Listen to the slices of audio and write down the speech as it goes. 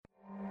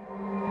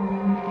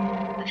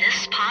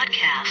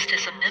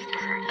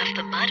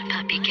Mud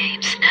Puppy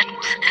Games Network.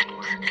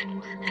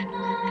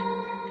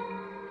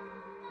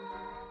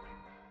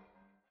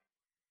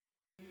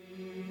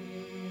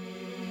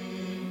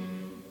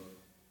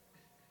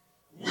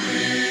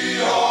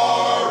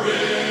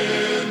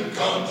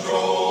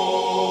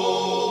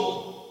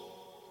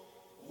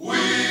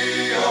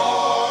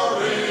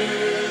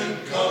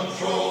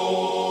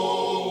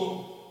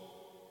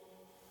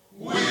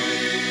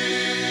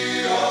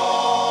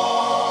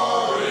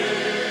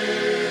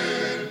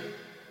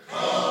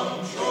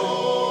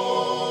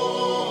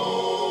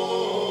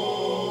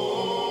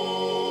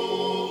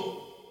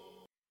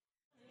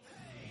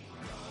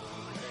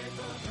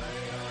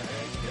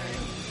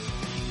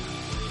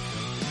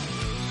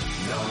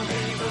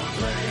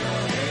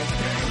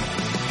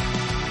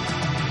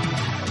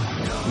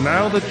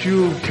 Now that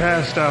you've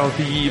cast out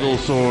the evil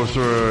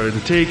sorcerer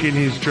and taken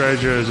his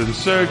treasures and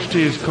searched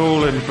his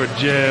colon for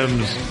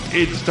gems,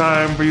 it's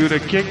time for you to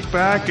kick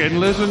back and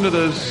listen to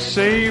the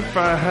Save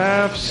for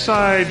Half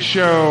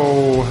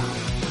sideshow.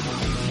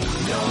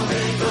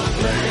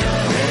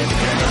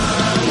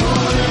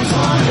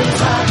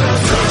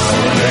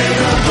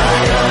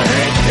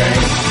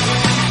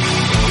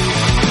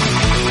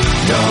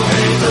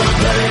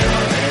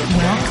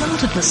 Welcome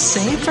to the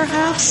Save for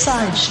Half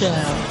sideshow,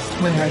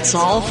 where it's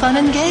all fun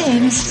and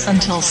games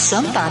until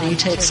somebody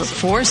takes a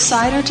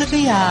four-sider to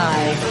the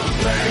eye.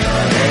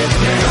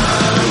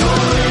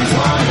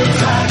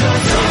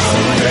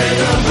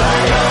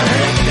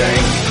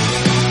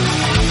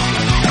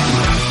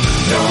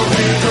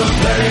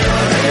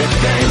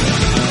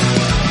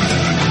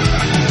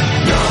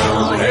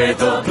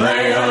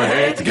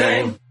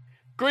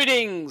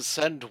 Greetings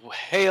and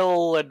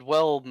hail and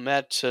well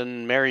met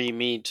and merry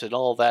meet and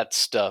all that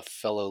stuff,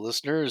 fellow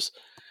listeners.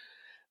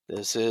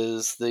 This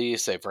is the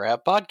Save for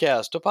Half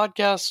podcast, a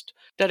podcast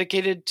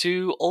dedicated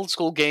to old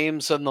school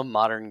games and the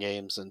modern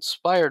games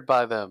inspired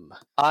by them.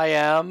 I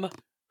am,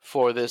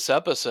 for this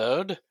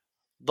episode,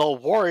 the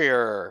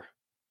Warrior,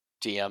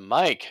 DM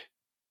Mike.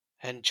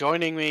 And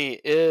joining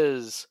me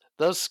is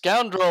the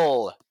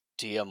Scoundrel,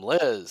 DM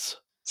Liz.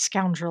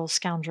 Scoundrel,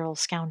 scoundrel,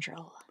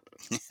 scoundrel.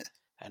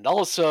 And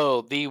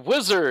also the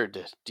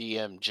Wizard,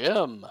 DM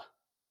Jim.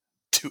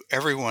 To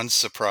everyone's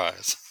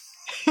surprise.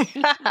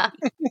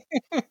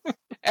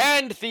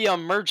 And the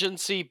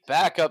emergency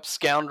backup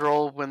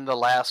scoundrel when the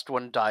last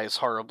one dies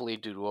horribly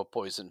due to a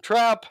poison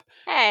trap.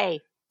 Hey.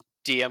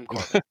 DM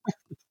Corbin.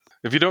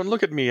 If you don't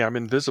look at me, I'm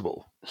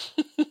invisible.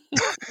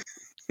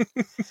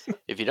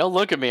 If you don't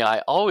look at me,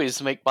 I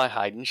always make my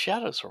hide and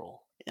shadows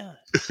roll. Yeah.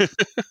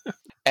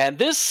 And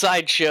this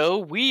sideshow,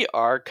 we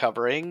are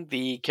covering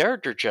the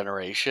character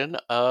generation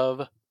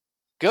of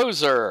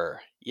GOZR.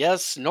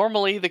 Yes,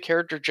 normally the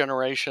character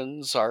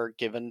generations are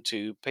given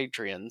to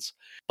Patreons,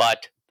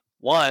 but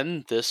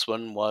one, this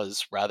one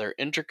was rather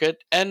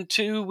intricate, and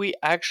two, we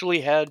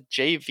actually had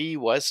J.V.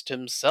 West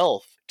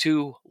himself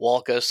to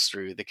walk us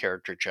through the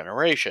character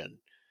generation.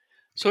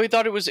 So he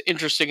thought it was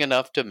interesting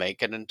enough to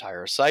make an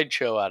entire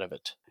sideshow out of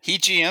it. He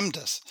GM'd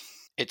us.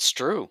 It's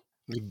true.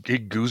 He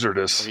goozered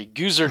us. He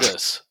goozered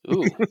us.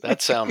 Ooh,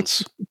 that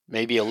sounds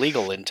maybe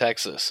illegal in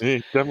Texas.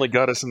 He definitely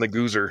got us in the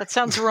goozer. That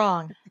sounds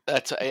wrong.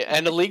 That's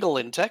and illegal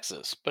in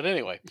Texas. But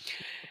anyway.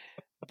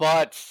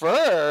 But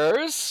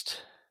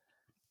first,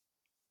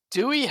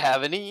 do we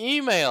have any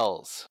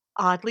emails?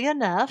 Oddly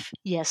enough,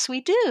 yes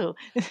we do.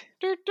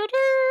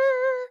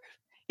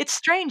 It's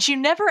strange. You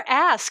never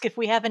ask if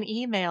we have an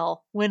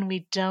email when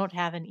we don't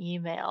have an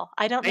email.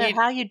 I don't know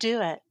how you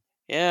do it.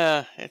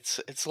 Yeah,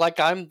 it's like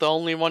I'm the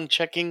only one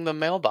checking the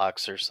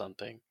mailbox or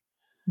something.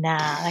 Nah,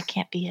 that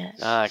can't be it.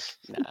 Nah.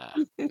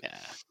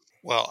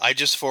 Well, I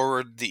just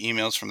forwarded the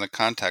emails from the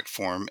contact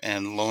form,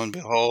 and lo and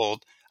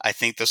behold, I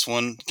think this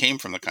one came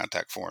from the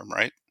contact form,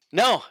 right?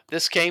 No,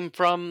 this came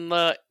from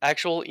the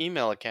actual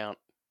email account.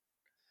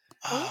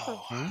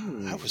 Oh,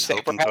 I was Save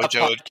hoping for Half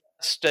Kojo.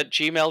 podcast at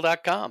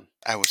gmail.com.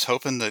 I was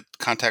hoping the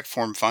contact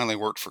form finally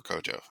worked for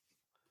Kojo.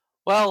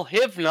 Well,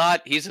 if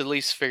not, he's at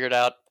least figured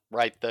out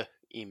the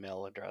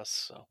email address.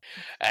 So,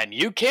 and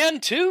you can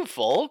too,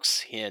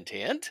 folks. Hint,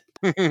 hint.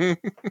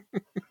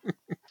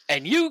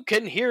 And you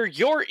can hear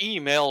your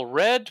email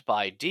read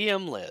by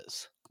DM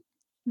Liz.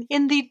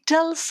 In the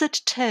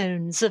dulcet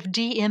tones of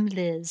DM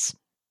Liz.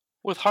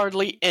 With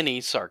hardly any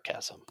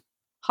sarcasm.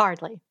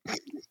 Hardly.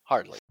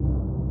 Hardly.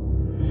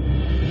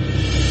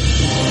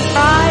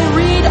 I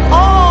read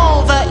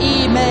all the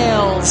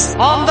emails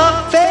on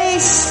the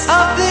face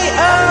of the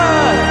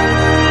earth.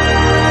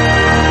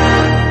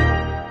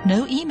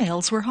 No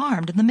emails were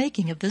harmed in the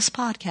making of this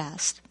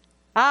podcast.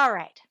 All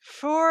right.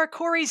 For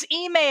Corey's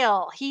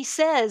email, he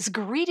says,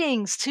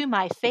 "Greetings to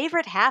my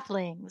favorite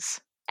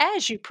halflings.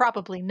 As you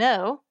probably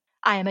know,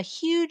 I am a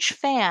huge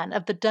fan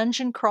of the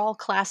Dungeon Crawl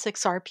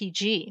Classics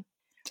RPG.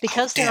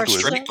 Because there are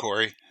straight,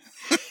 Corey.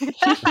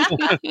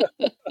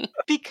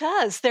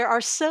 Because there are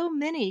so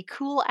many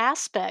cool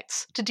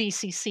aspects to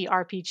DCC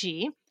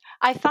RPG,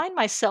 I find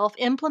myself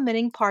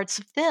implementing parts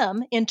of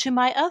them into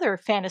my other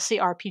fantasy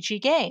RPG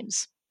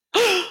games.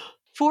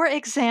 For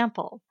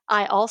example,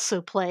 I also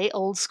play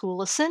Old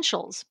School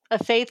Essentials,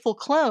 a faithful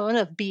clone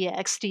of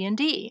BX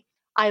D&D.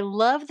 I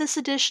love this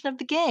edition of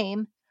the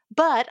game,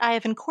 but I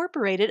have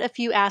incorporated a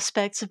few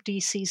aspects of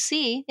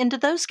DCC into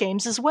those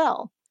games as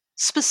well.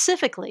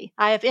 Specifically,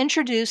 I have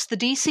introduced the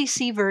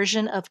DCC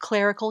version of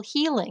Clerical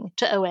Healing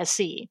to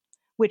OSE,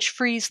 which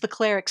frees the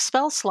cleric's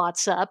spell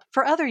slots up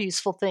for other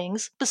useful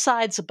things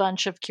besides a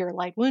bunch of Cure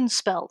Light Wounds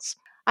spells.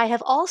 I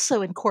have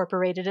also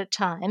incorporated at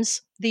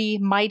times the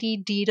Mighty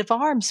Deed of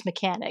Arms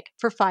mechanic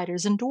for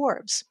fighters and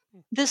dwarves.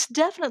 This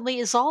definitely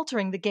is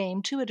altering the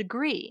game to a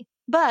degree,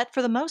 but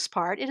for the most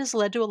part, it has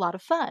led to a lot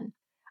of fun.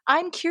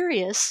 I'm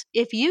curious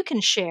if you can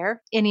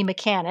share any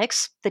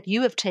mechanics that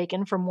you have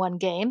taken from one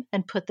game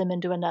and put them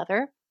into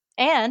another,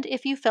 and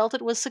if you felt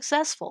it was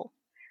successful.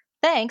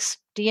 Thanks,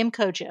 DM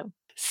Kojo.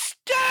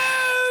 Stone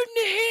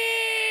him!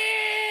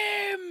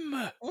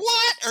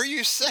 What are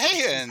you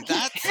saying?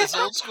 That's as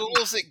old school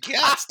as it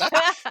gets.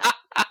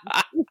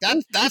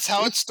 That's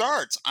how it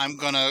starts. I'm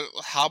going to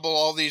hobble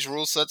all these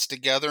rule sets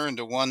together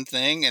into one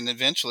thing, and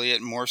eventually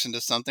it morphs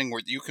into something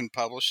where you can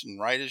publish and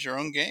write as your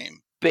own game.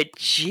 But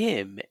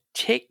Jim,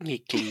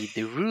 technically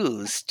the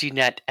rules do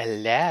not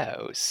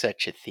allow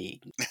such a thing.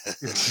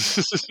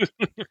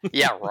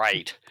 Yeah,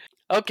 right.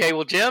 Okay,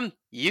 well, Jim,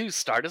 you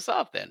start us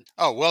off then.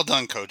 Oh, well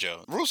done,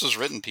 Kojo. Rules is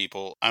written,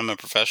 people. I'm a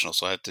professional,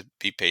 so I have to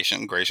be patient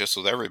and gracious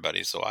with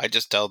everybody. So I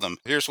just tell them,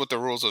 here's what the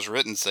rules as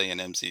written say in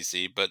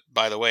MCC. But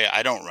by the way,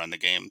 I don't run the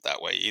game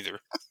that way either.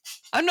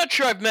 I'm not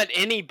sure I've met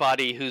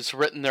anybody who's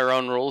written their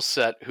own rule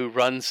set who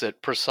runs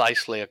it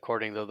precisely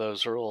according to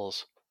those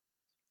rules.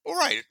 Well,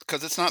 right,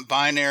 because it's not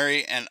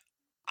binary, and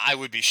I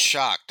would be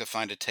shocked to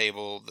find a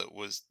table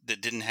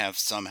that didn't have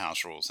some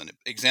house rules in it.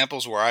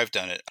 Examples where I've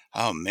done it.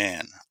 Oh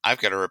man, I've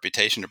got a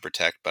reputation to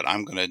protect, but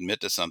I'm going to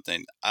admit to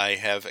something. I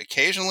have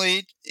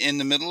occasionally, in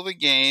the middle of a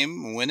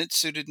game, when it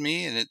suited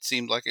me and it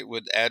seemed like it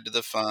would add to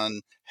the fun,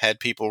 had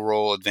people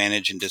roll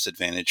advantage and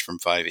disadvantage from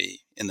 5e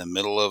in the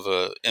middle of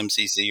a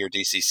MCC or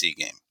DCC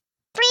game.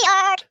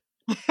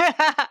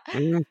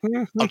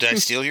 Oh, did I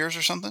steal yours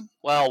or something?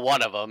 Well,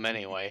 one of them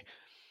anyway.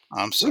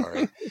 I'm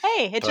sorry.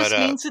 Hey, it just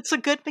means it's a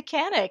good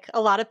mechanic.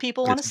 A lot of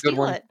people want to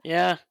steal it.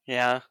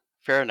 Yeah,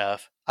 fair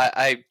enough.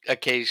 I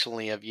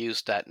occasionally have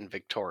used that in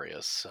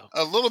Victorious. So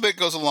a little bit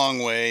goes a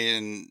long way,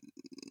 and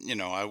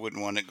I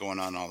wouldn't want it going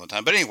on all the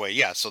time. But anyway,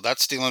 yeah, so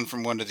that's stealing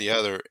from one to the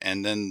other.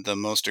 And then the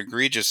most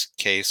egregious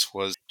case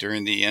was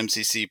during the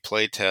MCC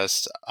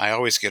playtest. I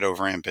always get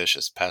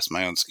overambitious past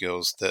my own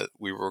skills that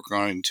we were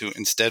going to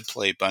instead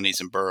play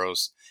Bunnies and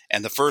Burrows.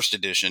 And the first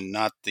edition,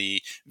 not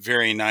the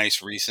very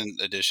nice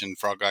recent edition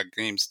Frog God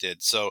Games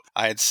did. So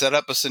I had set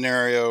up a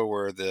scenario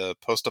where the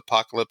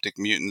post-apocalyptic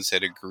mutants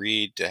had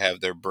agreed to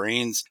have their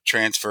brains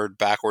transferred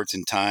backwards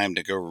in time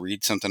to go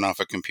read something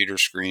off a computer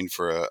screen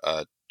for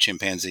a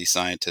chimpanzee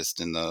scientist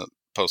in the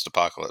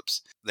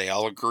post-apocalypse. They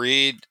all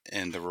agreed,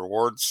 and the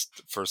rewards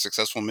for a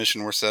successful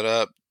mission were set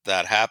up.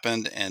 That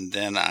happened, and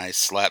then I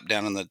slapped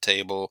down on the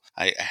table.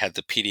 I had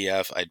the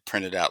PDF. I'd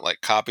printed out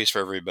like copies for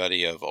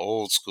everybody of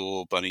old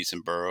school Bunnies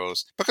and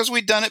Burrows because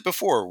we'd done it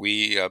before.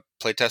 We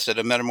playtested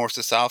a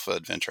Metamorphosis Alpha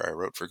adventure I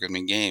wrote for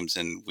Goodman Games,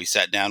 and we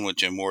sat down with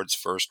Jim Ward's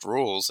first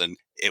rules, and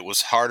it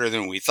was harder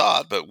than we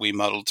thought, but we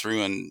muddled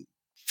through and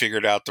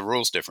figured out the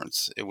rules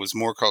difference. It was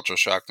more cultural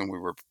shock than we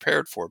were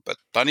prepared for, but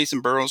Bunnies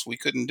and Burrows, we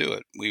couldn't do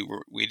it.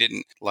 We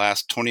didn't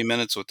last 20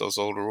 minutes with those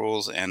old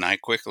rules, and I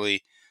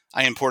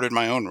imported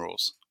my own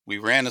rules. We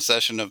ran a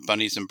session of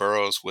Bunnies and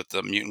Burrows with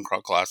the Mutant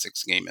Crawl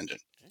Classics game engine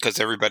because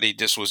everybody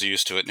just was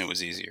used to it and it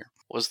was easier.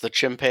 Was the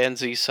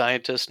chimpanzee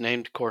scientist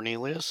named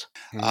Cornelius?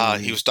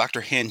 He was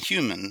Dr. Han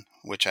Human,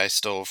 which I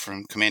stole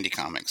from Commandy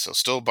Comics, so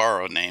still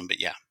borrowed name, but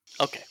yeah.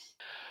 Okay.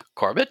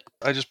 Corbett?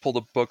 I just pulled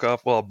a book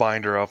off, a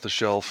binder off the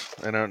shelf,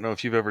 and I don't know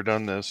if you've ever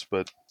done this,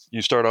 but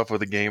you start off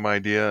with a game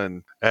idea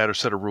and add a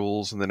set of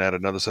rules, and then add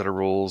another set of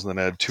rules, and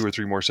then add 2 or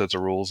 3 more sets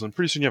of rules, and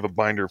pretty soon you have a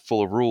binder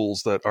full of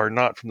rules that are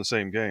not from the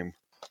same game.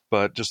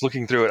 But just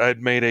looking through it,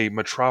 I'd made a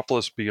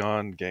Metropolis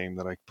Beyond game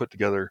that I put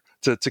together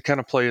to kind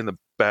of play in the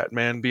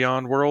Batman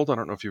Beyond world. I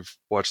don't know if you've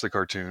watched the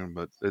cartoon,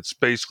 but it's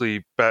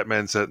basically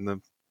Batman set in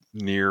the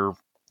near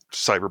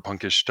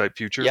cyberpunkish type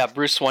future. Yeah,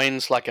 Bruce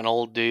Wayne's like an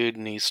old dude,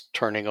 and he's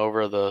turning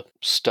over the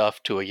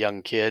stuff to a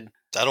young kid.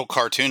 That old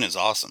cartoon is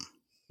awesome.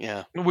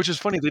 Yeah. Which is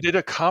funny. They did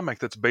a comic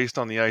that's based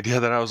on the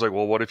idea that I was like,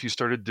 well, what if you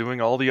started doing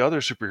all the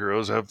other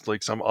superheroes have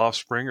like some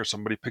offspring or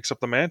somebody picks up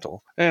the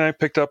mantle? And I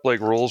picked up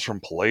like rules from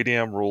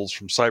Palladium, rules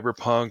from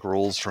Cyberpunk,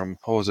 rules from,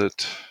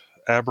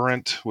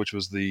 Aberrant, which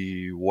was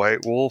the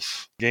White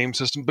Wolf game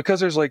system, because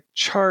there's like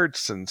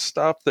charts and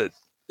stuff that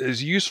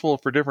is useful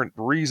for different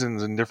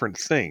reasons and different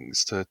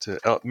things to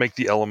make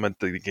the element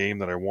of the game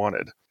that I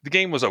wanted. The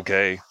game was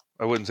okay.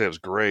 I wouldn't say it was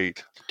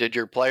great. Did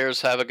your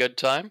players have a good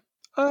time?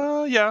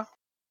 Yeah.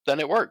 Then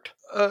it worked.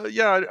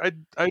 I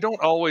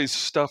don't always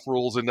stuff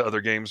rules into other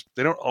games.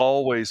 They don't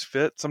always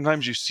fit.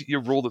 Sometimes you see a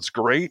rule that's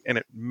great, and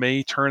it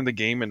may turn the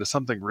game into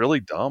something really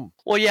dumb.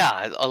 Well,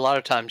 yeah, a lot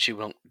of times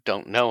you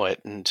don't know it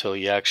until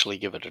you actually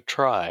give it a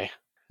try.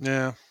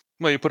 Yeah.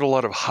 Well, you put a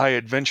lot of high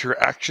adventure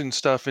action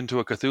stuff into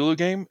a Cthulhu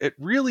game, it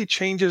really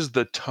changes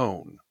the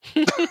tone.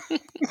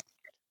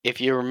 If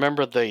you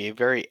remember the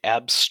very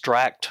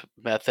abstract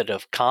method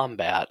of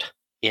combat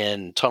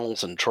in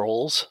Tunnels and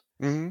Trolls,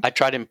 Mm-hmm. I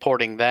tried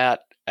importing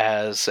that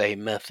as a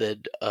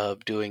method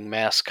of doing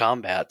mass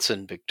combats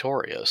in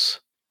Victorious.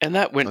 And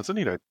that went That's a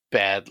neat idea.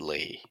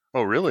 badly.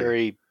 Oh, really?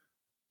 Very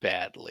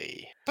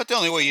badly. But the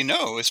only way you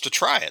know is to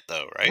try it,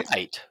 though,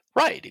 right?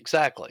 Right,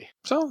 exactly.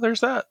 So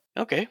there's that.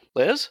 Okay,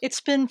 Liz?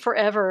 It's been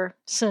forever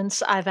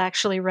since I've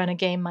actually run a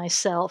game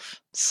myself,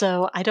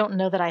 so I don't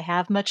know that I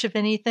have much of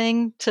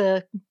anything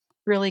to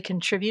really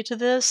contribute to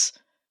this.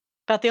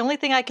 But the only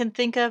thing I can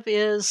think of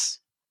is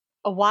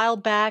a while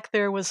back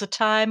there was a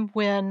time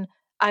when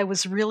I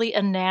was really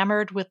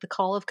enamored with the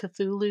Call of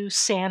Cthulhu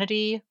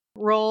sanity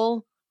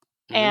roll,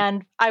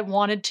 and I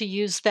wanted to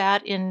use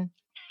that in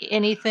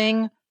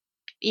anything,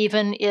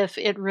 even if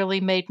it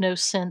really made no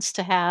sense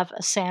to have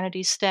a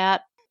sanity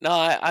stat. No,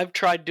 I've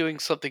tried doing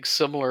something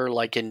similar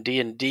like in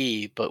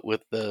D&D, but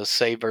with the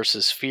save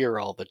versus fear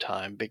all the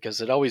time,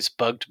 because it always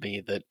bugged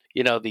me that,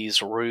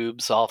 these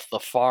rubes off the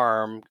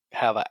farm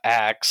have an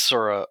axe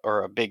or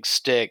a big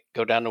stick,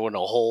 go down to in a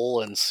hole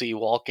and see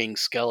walking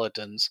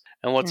skeletons.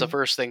 And what's the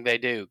first thing they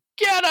do?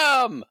 Get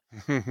them!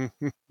 The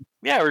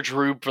average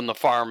rube from the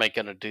farm ain't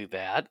going to do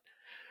that.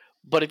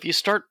 But if you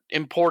start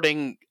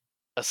importing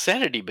a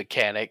sanity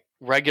mechanic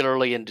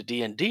regularly into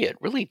D&D, it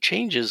really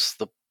changes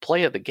the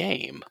play of the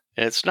game.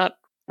 And it's not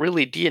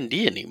really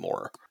D&D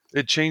anymore.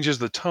 It changes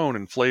the tone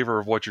and flavor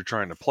of what you're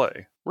trying to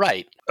play.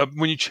 Right.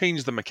 When you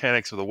change the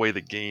mechanics of the way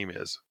the game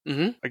is.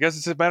 Mm-hmm. I guess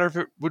it's a matter if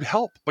it would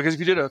help. Because if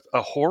you did a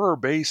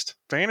horror-based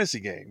fantasy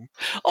game...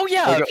 Oh,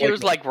 yeah, if it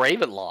was like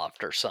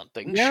Ravenloft or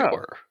something,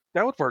 sure.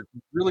 That would work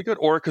really good.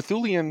 Or a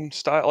Cthulian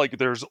style, like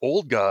there's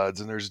old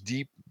gods and there's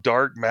deep,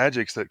 dark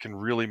magics that can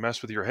really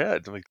mess with your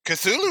head. Like,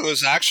 Cthulhu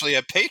is actually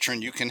a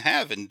patron you can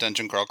have in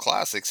Dungeon Crawl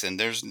Classics, and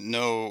there's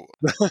no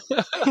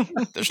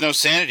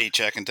sanity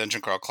check in Dungeon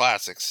Crawl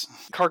Classics.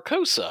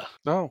 Carcosa.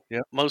 Oh,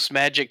 yeah. Most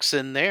magics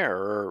in there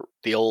are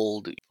the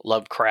old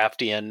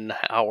Lovecraftian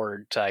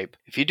Howard type.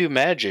 If you do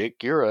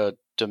magic, you're a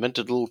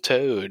demented little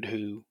toad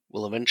who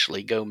will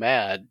eventually go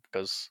mad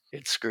because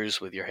it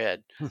screws with your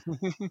head.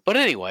 But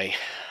anyway,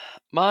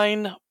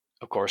 mine,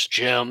 of course,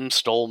 Jim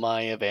stole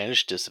my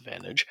advantage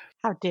disadvantage.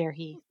 How dare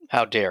he?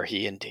 How dare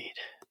he, indeed.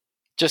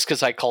 Just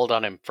because I called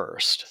on him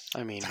first.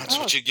 I mean, That's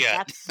what you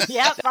get.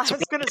 Yep, I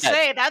was going to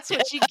say, that's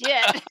what you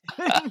get.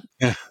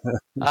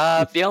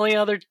 The only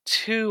other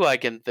two I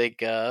can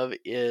think of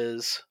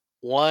is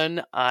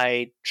one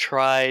I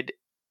tried.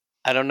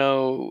 I don't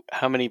know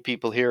how many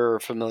people here are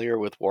familiar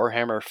with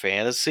Warhammer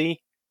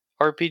Fantasy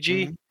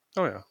RPG. Mm-hmm.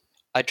 Oh, yeah.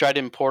 I tried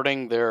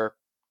importing their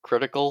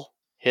critical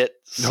hit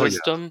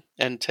system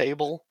and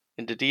table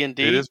into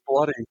D&D. It is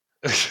bloody.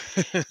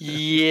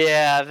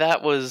 Yeah,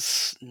 that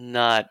was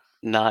not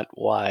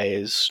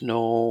wise.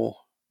 No.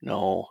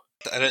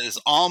 That is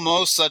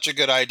almost such a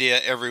good idea.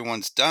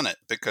 Everyone's done it,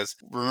 because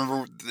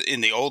remember in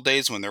the old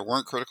days when there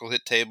weren't critical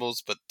hit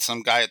tables, but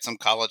some guy at some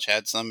college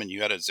had some, and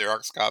you had a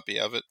Xerox copy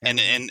of it,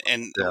 and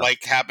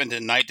like happened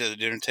in Night to the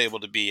Dinner Table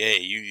to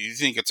BA. You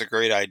think it's a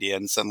great idea,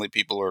 and suddenly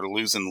people are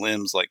losing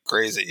limbs like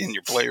crazy, and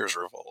your players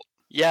revolt.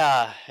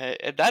 Yeah,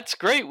 that's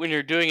great when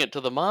you're doing it to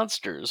the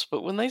monsters,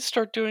 but when they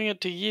start doing it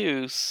to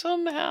you,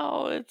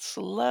 somehow it's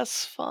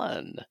less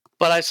fun.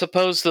 But I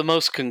suppose the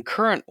most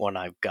concurrent one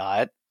I've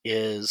got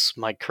is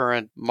my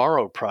current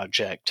Morrow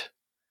Project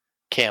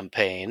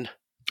campaign.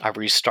 I've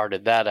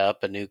restarted that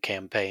up, a new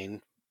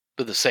campaign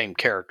with the same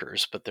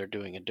characters, but they're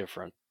doing a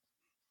different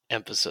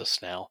emphasis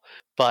now.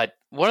 But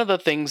one of the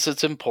things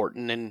that's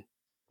important in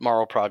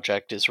Morrow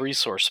Project is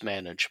resource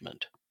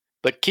management.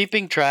 But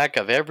keeping track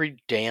of every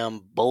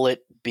damn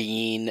bullet,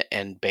 bean,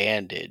 and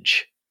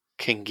bandage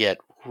can get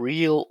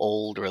real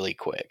old really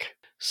quick.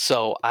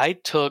 So I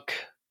took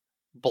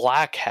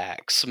Black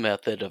Hack's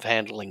method of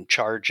handling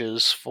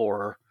charges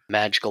for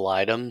magical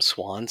items,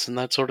 swans, and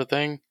that sort of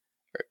thing.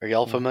 Are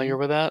y'all familiar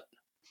with that?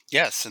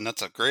 Yes, and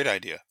that's a great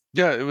idea.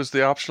 Yeah, it was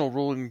the optional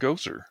rule in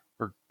GOZR,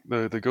 or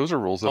the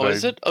GOZR rules that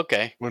is it?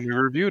 Okay. When we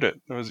reviewed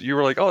it, you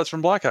were like, "Oh, it's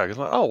from Black Hack." I was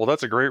like, "Oh, well,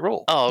 that's a great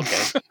rule." Oh,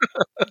 okay.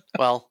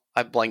 Well,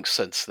 I've blanked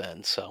since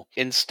then. So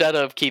instead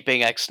of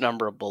keeping X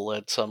number of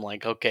bullets, I'm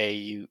like,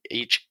 okay,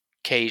 each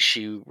case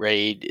you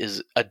raid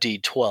is a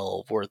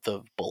D12 worth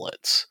of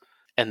bullets.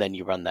 And then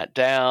you run that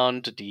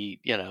down to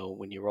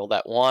when you roll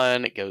that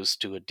 1, it goes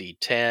to a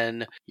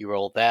D10. You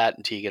roll that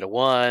until you get a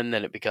 1,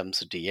 then it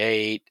becomes a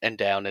D8, and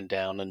down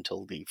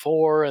until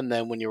D4. And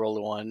then when you roll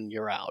a 1,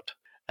 you're out.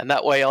 And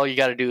that way, all you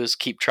got to do is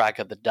keep track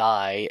of the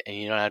die, and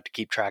you don't have to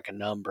keep track of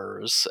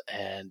numbers.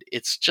 And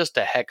it's just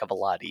a heck of a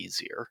lot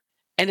easier.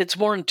 And it's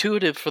more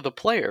intuitive for the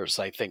players,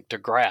 I think, to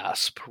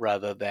grasp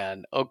rather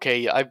than,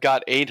 okay, I've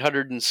got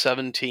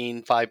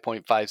 817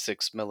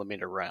 5.56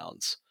 millimeter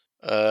rounds.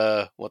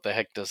 What the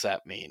heck does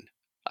that mean?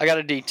 I got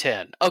a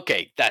D10.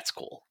 Okay, that's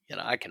cool.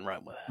 I can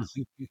run with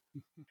that.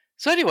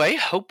 So anyway,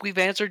 hope we've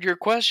answered your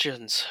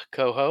questions,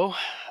 Coho.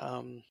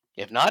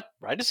 If not,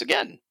 write us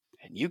again.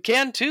 And you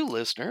can too,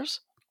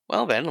 listeners.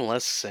 Well, then,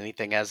 unless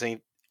anybody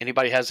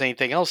has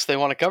anything else they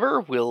want to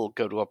cover, we'll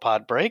go to a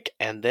pod break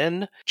and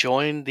then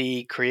join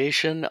the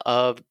creation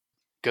of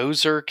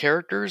GOZR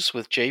characters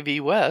with JV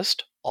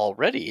West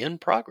already in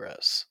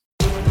progress.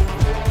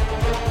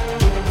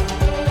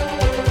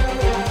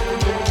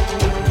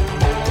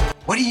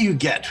 What do you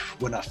get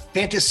when a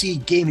fantasy,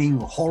 gaming,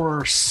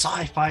 horror,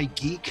 sci-fi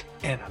geek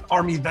and an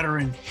Army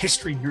veteran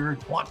history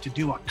nerd want to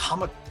do a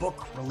comic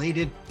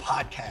book-related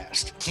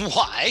podcast?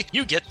 Why,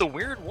 you get the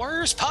Weird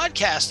Warriors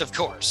podcast, of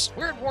course.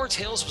 Weird War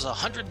Tales was a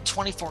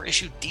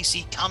 124-issue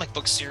DC comic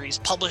book series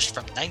published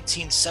from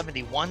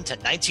 1971 to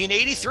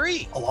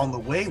 1983. Along the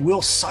way,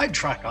 we'll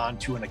sidetrack on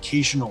to an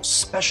occasional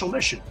special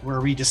mission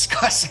where we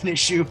discuss an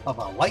issue of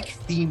a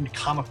like-themed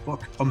comic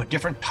book from a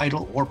different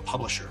title or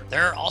publisher.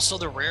 There are also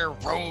the rare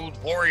Road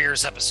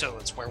Warriors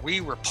episodes where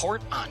we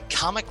report on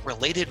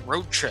comic-related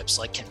road trips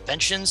like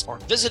conventions or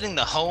visiting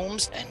the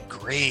homes and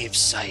grave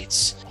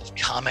sites of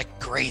comic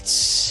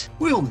greats.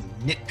 We'll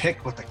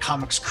nitpick what the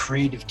comics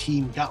creative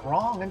team got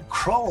wrong and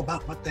crow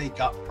about what they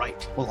got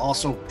right. We'll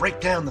also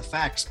break down the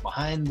facts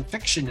behind the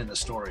fiction in the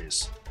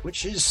stories,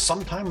 which is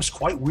sometimes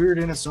quite weird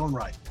in its own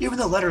right. Even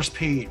the letters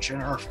page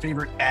and our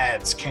favorite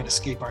ads can't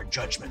escape our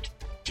judgment,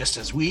 just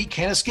as we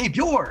can't escape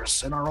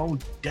yours in our own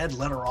dead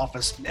letter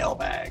office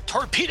mailbag.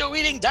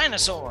 Torpedo-eating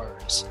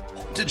dinosaurs.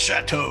 Haunted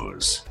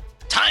chateaus.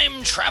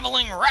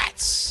 Time-traveling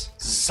rats.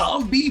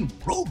 Zombie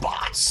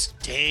robots.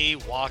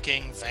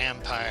 Day-walking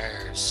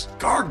vampires.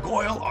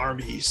 Gargoyle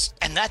armies.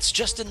 And that's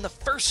just in the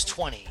first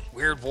 20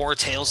 Weird War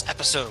Tales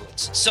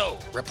episodes. So,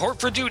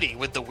 report for duty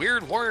with the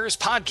Weird Warriors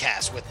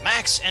podcast with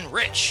Max and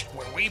Rich,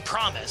 where we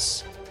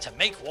promise to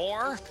make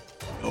war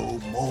no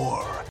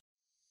more.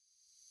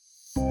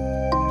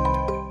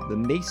 The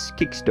Mace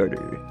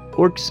Kickstarter.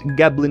 Orcs,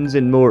 goblins,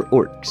 and more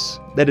orcs.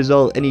 That is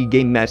all any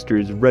game master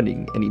is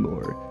running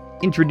anymore.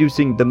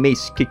 Introducing the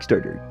Mace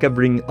Kickstarter,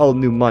 covering all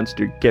new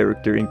monster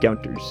character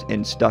encounters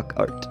and stock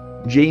art.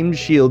 James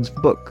Shields'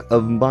 book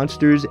of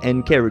monsters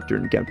and character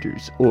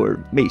encounters,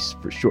 or Mace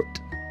for short.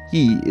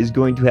 He is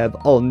going to have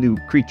all new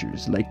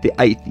creatures like the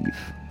Eye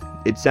Thief.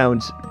 It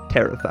sounds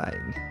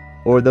terrifying.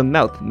 Or the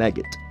Mouth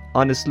Maggot.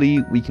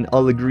 Honestly, we can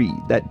all agree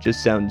that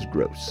just sounds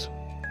gross.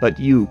 But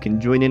you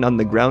can join in on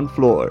the ground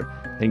floor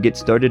and get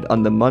started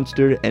on the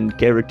monster and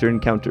character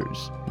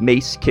encounters.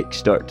 Mace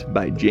Kickstart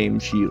by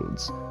James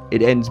Shields.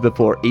 It ends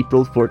before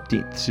April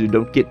 14th, so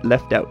don't get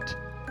left out.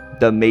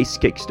 The Mace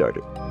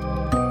Kickstarter.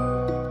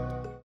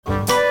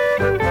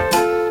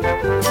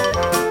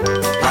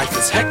 Life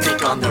is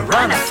hectic on the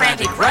run, a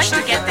frantic rush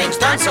to get things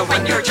done. So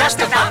when you're just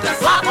about to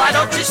flop, why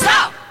don't you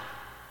stop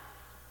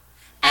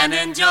and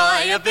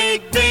enjoy a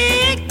big,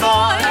 big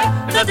boy,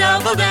 the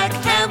double-deck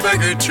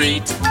hamburger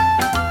treat.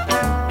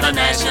 The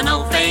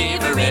national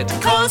favorite,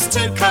 coast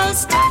to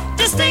coast,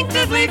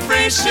 distinctively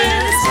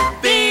precious,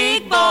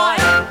 big boy.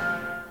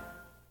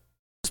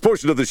 This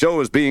portion of the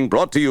show is being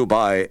brought to you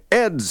by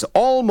Ed's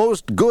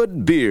Almost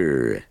Good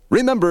Beer.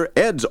 Remember,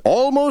 Ed's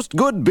Almost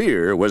Good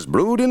Beer was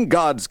brewed in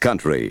God's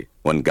country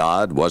when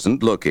God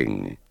wasn't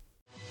looking.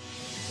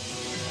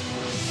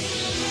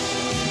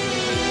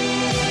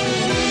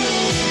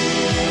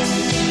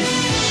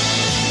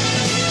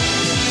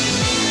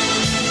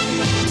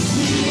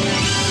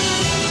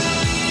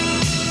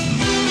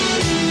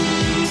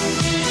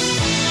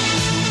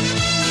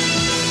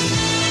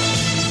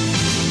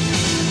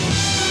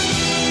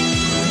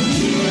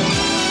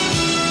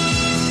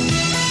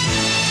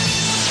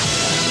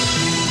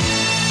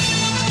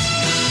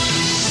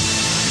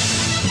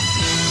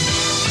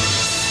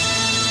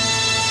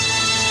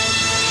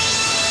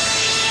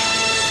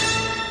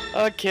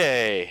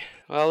 Okay,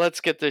 well,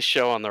 let's get this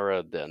show on the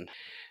road then.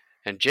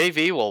 And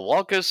JV will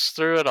walk us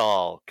through it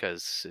all,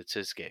 because it's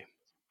his game.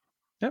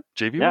 Yep,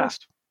 JV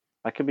West.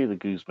 I could be the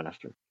Goose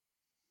Master.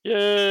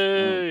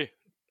 Yay!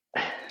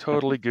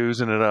 Totally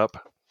goozing it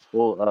up.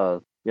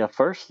 Well,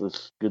 first,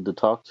 it's good to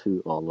talk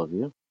to all of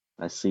you.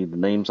 I see the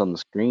names on the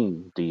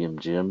screen: DM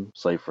Jim,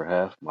 Safe for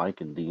Half,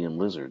 Mike, and DM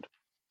Lizard.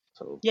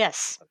 So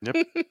Yes.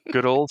 Yep,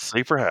 good old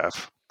Safe for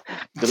Half.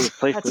 Good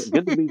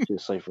to meet you,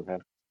 Safe for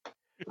Half.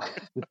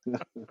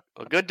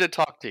 Well, good to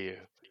talk to you.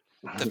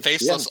 The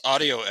faceless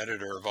audio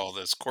editor of all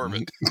this,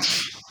 Corbin.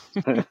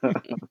 It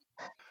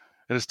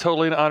is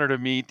totally an honor to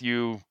meet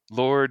you,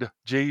 Lord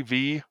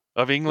JV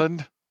of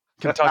England,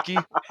 Kentucky.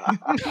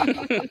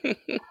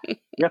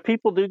 Yeah,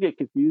 people do get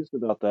confused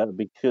about that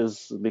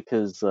because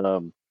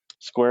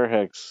Square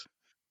Hex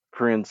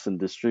prints and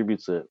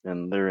distributes it,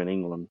 and they're in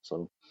England.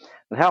 So,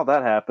 and how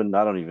that happened,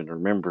 I don't even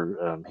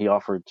remember. He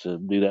offered to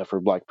do that for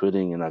Black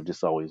Pudding, and I've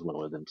just always went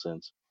with him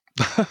since.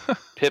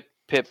 Pip,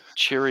 pip,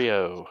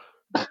 cheerio.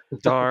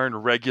 Darn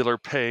regular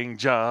paying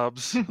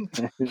jobs.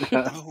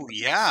 Oh,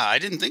 yeah. I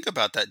didn't think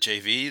about that,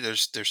 JV.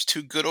 There's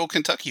two good old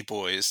Kentucky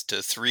boys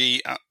to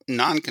three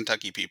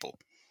non-Kentucky people.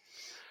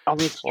 Oh,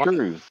 that's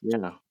true.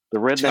 Yeah. The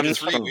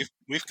redneck.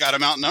 We've got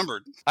them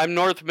outnumbered. I'm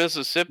North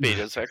Mississippi.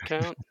 Does that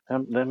count?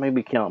 That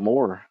maybe count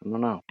more. I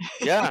don't know.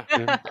 Yeah.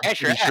 I'm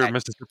pretty sure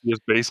Mississippi is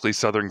basically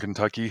southern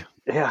Kentucky.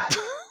 Yeah.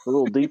 A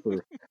little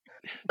deeper.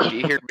 Do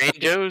you hear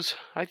banjos?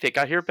 I think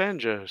I hear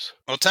banjos.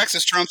 Well,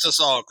 Texas trumps us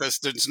all because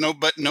there's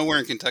nowhere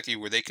in Kentucky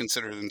where they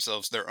consider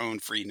themselves their own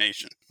free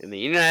nation. In the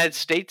United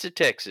States of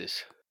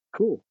Texas.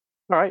 Cool.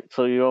 All right,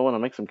 so you all want to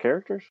make some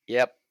characters?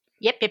 Yep.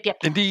 Yep.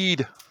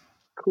 Indeed.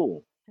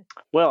 Cool.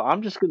 Well,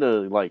 I'm just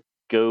gonna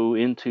go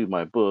into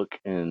my book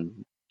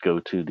and go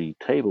to the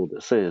table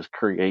that says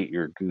 "Create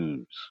your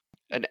goose."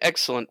 An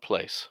excellent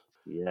place.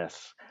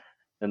 Yes,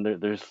 and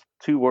there's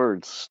 2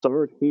 words.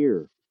 Start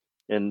here,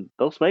 and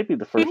those may be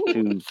the first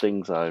 2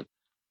 things I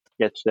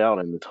sketched out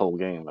in this whole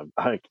game,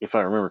 if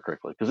I remember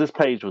correctly, because this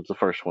page was the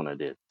first one I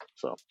did.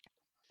 So,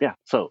 yeah.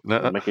 So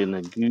we're making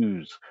a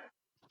goose.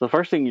 The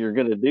first thing you're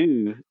gonna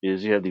do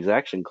is you have these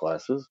action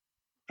classes: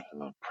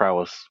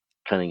 prowess,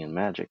 cunning, and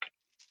magic.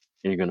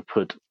 And you're going to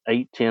put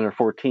 8, 10, or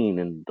 14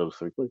 in those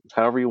 3 places,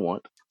 however you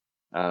want.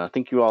 I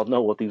think you all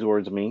know what these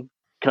words mean.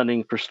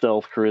 Cunning for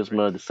stealth,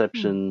 charisma,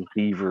 deception,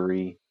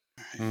 thievery,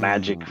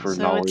 magic for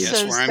So knowledge.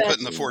 Guess where I'm that-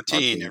 putting the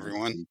 14,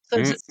 everyone. So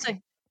does it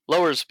say?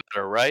 Lower's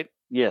better, right?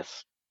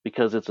 Yes,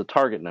 because it's a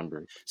target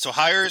number. So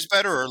higher is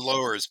better or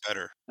lower is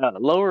better?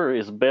 Lower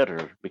is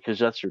better because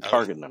that's your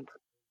target number.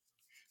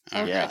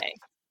 All Yeah. Okay.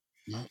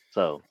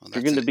 So Well, if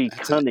you're going to that's be it.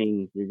 That's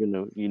cunning,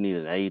 you need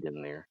an 8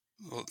 in there.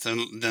 Well,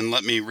 then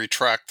let me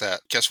retract that.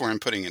 Guess where I'm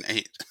putting an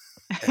 8?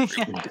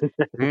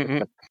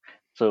 Everyone.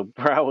 So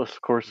prowess,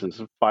 of course,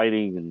 is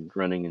fighting and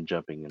running and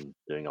jumping and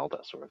doing all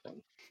that sort of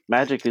thing.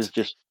 Magic is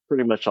just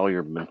pretty much all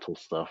your mental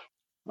stuff.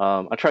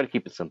 I try to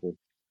keep it simple,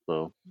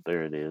 so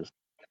there it is.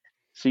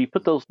 So you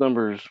put those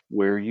numbers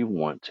where you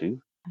want to,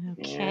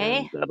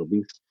 Okay. and that'll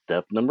be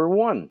step number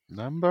 1.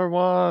 Number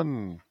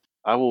 1.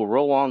 I will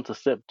roll on to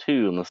step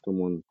 2 unless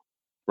someone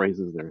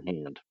raises their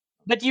hand.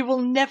 But you will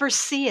never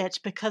see it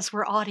because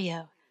we're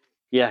audio.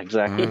 Yeah,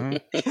 exactly.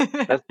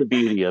 Mhm. That's the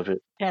beauty of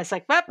it. Yeah, it's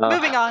like, well,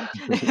 moving on.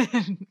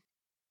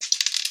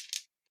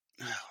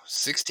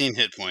 16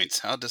 hit points.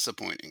 How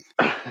disappointing.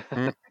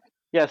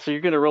 Yeah, so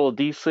you're going to roll a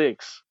d6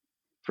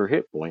 for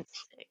hit points,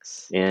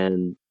 6.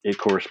 and it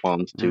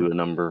corresponds to a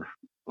number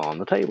on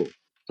the table.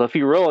 So if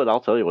you roll it,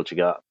 I'll tell you what you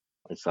got.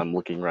 As I'm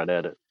looking right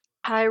at it.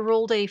 I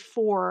rolled a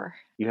 4.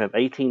 You have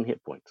 18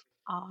 hit points.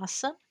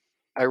 Awesome.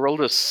 I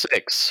rolled a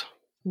 6.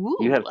 Ooh.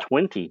 You have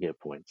 20 hit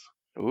points.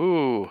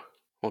 Ooh.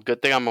 Well,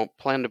 good thing I'm a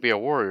plan to be a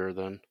warrior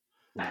then.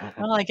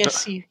 Well, I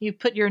guess you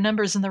put your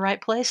numbers in the right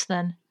place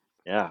then.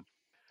 Yeah.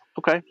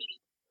 Okay.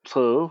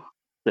 So,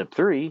 step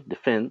 3,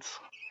 defense.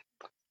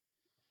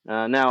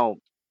 Now,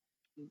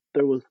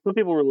 some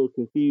people were a little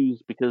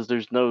confused because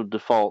there's no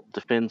default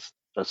defense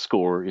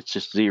score. It's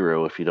just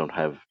 0 if you don't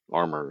have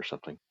armor or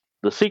something.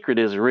 The secret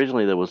is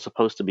originally there was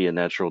supposed to be a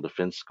natural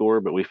defense score,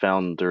 but we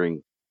found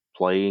during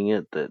playing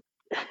it that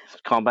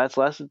combats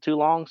lasted too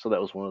long, so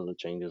that was one of the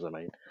changes I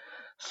made.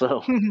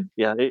 So,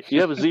 yeah, you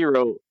have a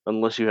 0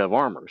 unless you have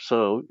armor.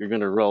 So you're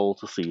going to roll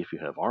to see if you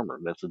have armor.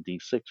 That's a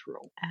d6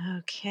 roll.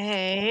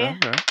 Okay.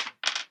 Okay.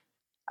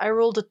 I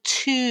rolled a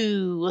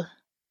 2.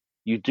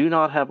 You do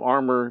not have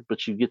armor,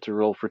 but you get to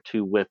roll for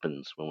 2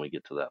 weapons when we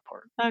get to that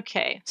part.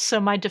 Okay,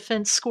 so my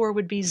defense score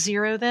would be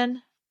 0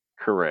 then?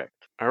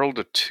 Correct. I rolled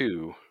a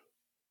 2.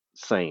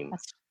 Same.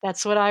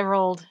 That's what I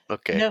rolled.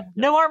 Okay.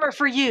 No armor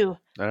for you.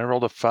 And I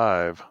rolled a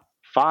 5,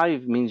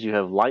 5 means you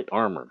have light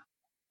armor,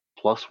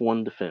 plus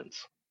 1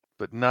 defense.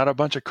 but not a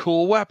bunch of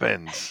cool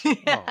weapons.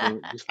 Oh.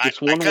 Just I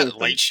one got weapon.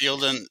 light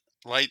shield and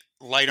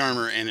light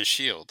armor and a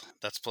shield.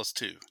 That's plus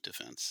 2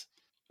 defense.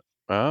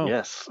 Oh.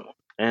 Yes.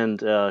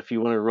 And if you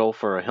want to roll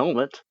for a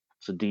helmet,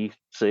 it's a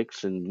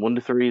d6, and 1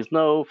 to 3 is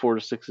no, 4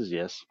 to 6 is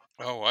yes.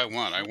 Oh, I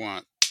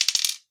want.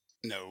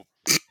 No.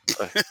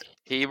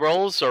 He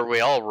rolls or we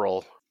all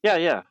roll?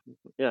 Yeah,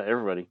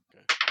 everybody.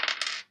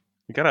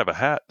 You gotta have a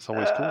hat. It's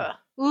always cool.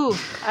 Ooh,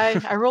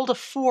 I rolled a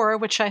 4,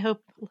 which I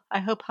hope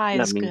high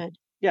That is means- good.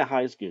 Yeah,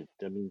 high is good.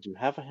 That means you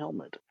have a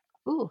helmet.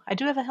 Ooh, I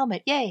do have a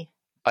helmet. Yay.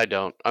 I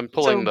don't. I'm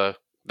pulling the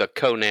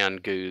Conan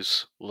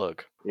goose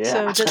look. Yeah.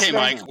 So It's does okay,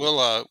 that- Mike.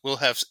 We'll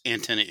have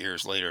antenna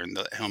ears later, and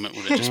the helmet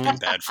would have just been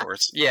bad for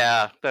us.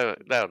 Yeah,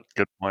 that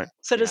Good point.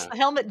 So does Yeah. the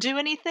helmet do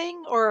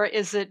anything, or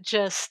is it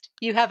just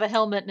you have a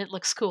helmet and it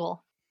looks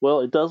cool? Well,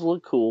 it does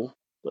look cool,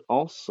 but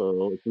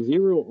also it's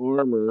 0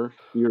 armor.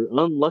 You're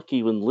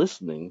unlucky when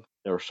listening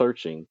or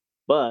searching,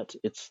 but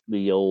it's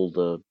the old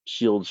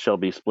shield shall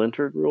be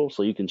splintered rule,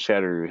 so you can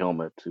shatter your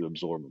helmet to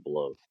absorb a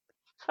blow.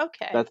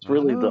 Okay. That's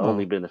really the Oh.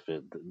 only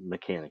benefit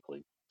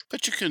mechanically.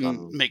 But you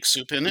can make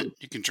soup in it.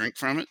 You can drink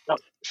from it. Oh,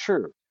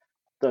 sure.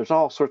 There's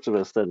all sorts of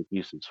aesthetic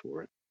uses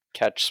for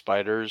catch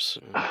spiders.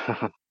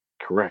 it.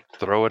 Correct.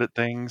 Throw it at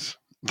things.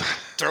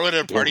 Throw it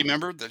at a party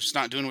member that's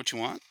not doing what you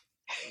want.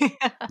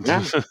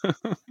 Yeah.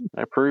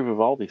 I approve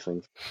of all these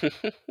things.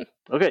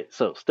 Okay,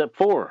 so step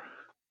 4,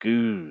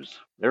 goose.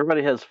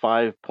 Everybody has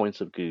 5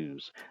 points of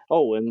goose.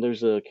 Oh, and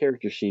there's a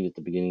character sheet at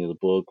the beginning of the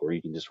book where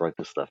you can just write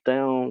this stuff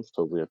down. It's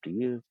totally up to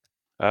you.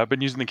 I've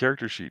been using the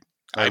character sheet.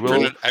 I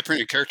will.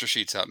 printed character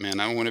sheets out,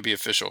 man. I want to be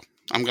official.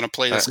 I'm going to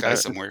play this guy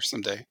somewhere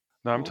someday.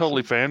 No, I'm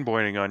totally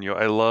fanboying on you.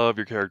 I love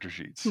your character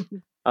sheets.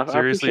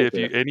 Seriously, if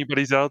appreciate that.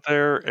 anybody's out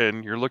there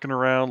and you're looking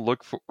around,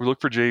 look for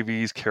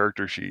JV's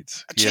character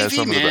sheets. He has JV,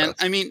 some of the man.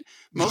 best. I mean,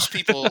 most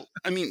people.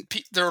 I mean,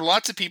 there are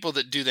lots of people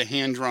that do the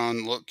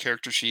hand-drawn look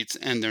character sheets,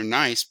 and they're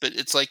nice. But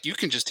it's like you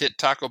can just hit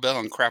Taco Bell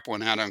and crap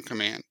one out on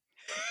command.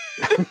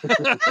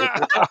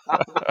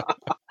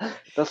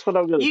 That's what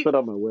I'm going to You- put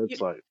on my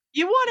website.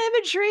 You want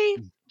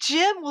imagery?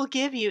 Jim will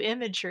give you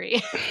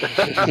imagery.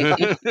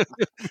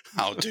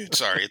 Oh, dude,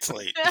 sorry, it's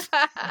late.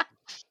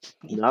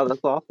 No, that's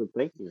awesome.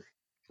 Thank you.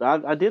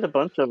 I did a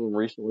bunch of them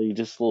recently,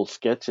 just little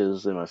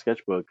sketches in my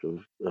sketchbook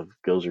of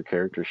GOZR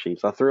character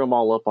sheets. I threw them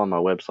all up on my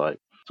website.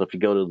 So if you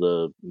go to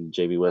the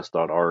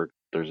jbwest.art,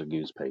 there's a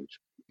Goose page.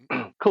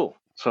 Cool.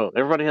 So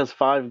everybody has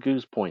 5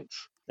 Goose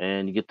points,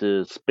 and you get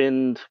to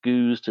spend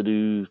Goose to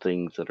do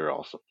things that are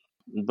awesome.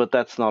 But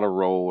that's not a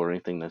roll or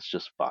anything. That's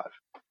just 5.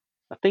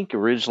 I think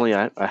originally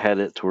I had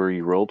it to where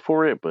you rolled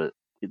for it, but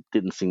it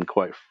didn't seem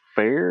quite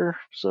fair.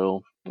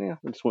 So yeah,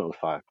 I just went with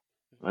 5.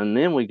 And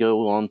then we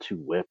go on to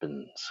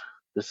weapons.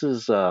 This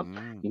is,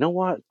 you know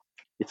what?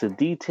 It's a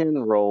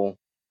D10 roll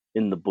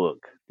in the book.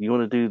 Do you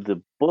want to do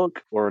the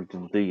book or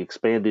the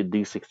expanded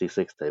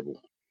D66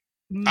 table?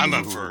 I'm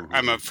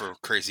up for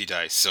crazy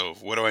dice. So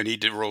what do I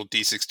need to roll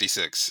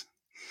D66?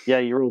 Yeah,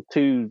 you roll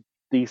 2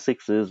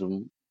 D6s,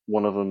 and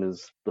one of them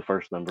is the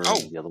first number,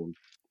 and the other one.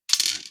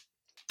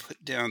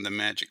 Put down the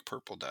magic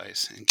purple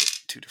dice and get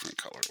 2 different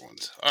colored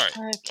ones. All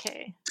right.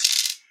 Okay.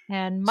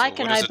 And Mike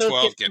So and what I does a both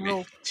 12 get to get me?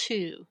 roll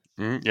 2.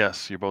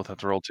 Yes, you both have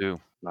to roll 2.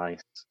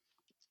 Nice.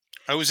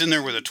 I was in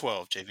there with a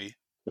 12, JV.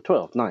 The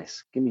 12,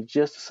 nice. Give me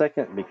just a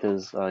second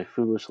because I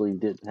foolishly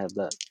didn't have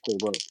that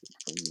pulled up.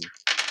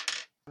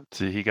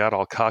 See, he got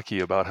all cocky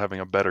about having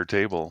a better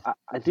table.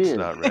 I did. He's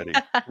not ready.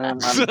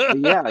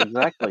 Yeah,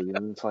 exactly.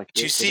 And it's like,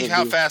 Did you see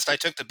how fast I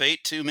took the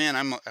bait too, man?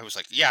 I was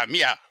like, yeah.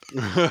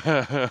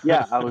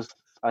 Yeah,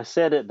 I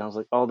said it, and I was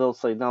like, oh, they'll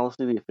say, no, let's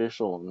do the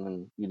official, and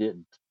then you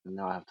didn't, and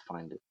now I have to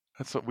find it.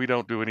 That's what we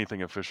don't do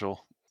anything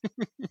official.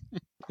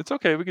 It's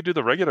okay. We could do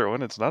the regular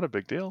one. It's not a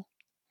big deal.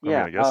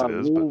 Yeah, I guess it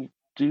is. We'll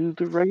do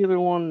the regular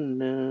one,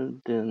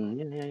 then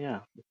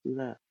yeah. Let's do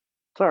that.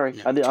 Sorry,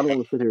 I don't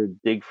want to sit here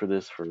and dig for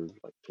this for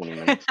like 20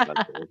 minutes.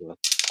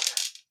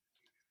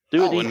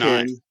 Do a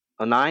D10.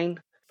 A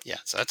 9? Yeah,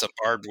 so that's a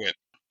barbed whip.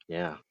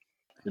 Yeah.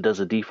 It does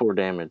a D4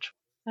 damage.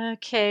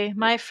 Okay,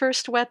 my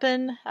first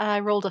weapon,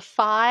 I rolled a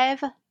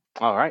 5.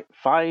 All right,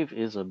 5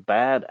 is a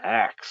bad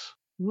axe.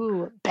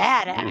 Ooh,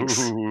 bad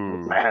axe.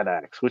 Bad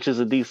axe, which is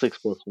a D6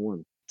 plus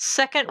 1.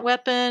 Second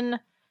weapon,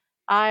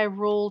 I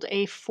rolled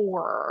a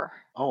 4.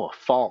 Oh, a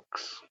falx,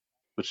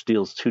 which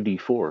deals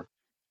 2d4,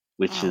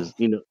 which is,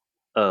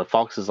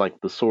 falx is like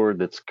the sword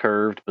that's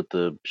curved, but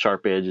the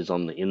sharp edge is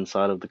on the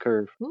inside of the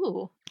curve.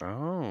 Ooh.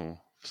 Oh.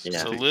 Yeah.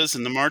 So Liz,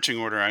 in the marching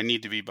order, I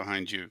need to be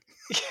behind you.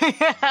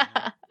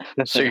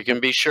 So you can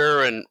be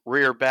sure and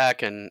rear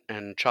back and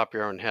chop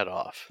your own head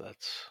off.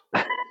 That's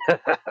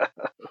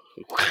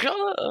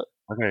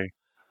okay.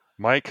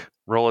 Mike,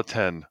 roll a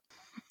 10.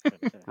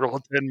 Roll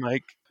a 10,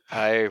 Mike.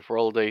 I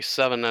rolled a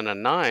 7 and a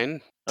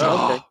 9.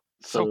 Oh, okay.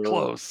 So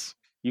close.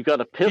 You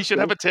got a pistol. He should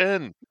have a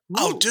 10.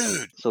 Oh,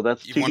 dude. So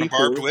that's you want a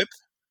barbed whip?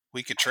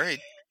 We could trade.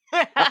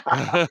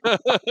 Yeah,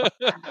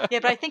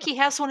 but I think he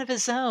has one of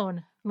his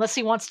own. Unless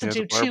he wants to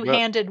do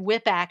two-handed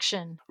whip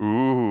action.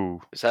 Ooh.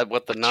 Is that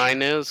what the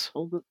 9 is?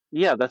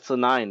 Yeah, that's a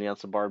 9. Yeah,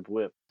 it's a barbed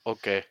whip.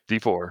 Okay.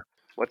 D4.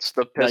 What's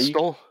the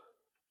pistol?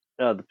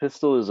 The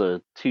pistol is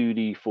a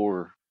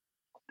 2d4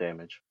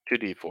 damage.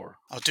 2d4.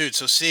 Oh, dude,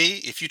 so see,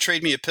 if you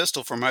trade me a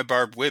pistol for my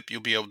barbed whip, you'll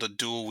be able to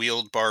dual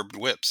wield barbed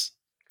whips.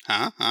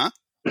 Huh?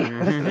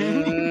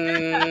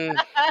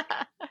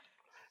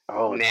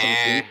 Oh, nah,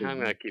 I'm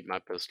going to keep my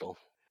pistol.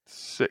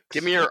 6.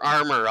 Give me your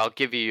armor. I'll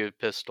give you a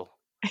pistol.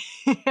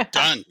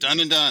 Done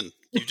and done.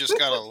 You just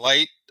got a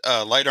light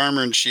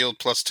armor and shield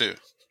plus 2.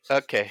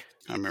 Okay.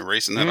 I'm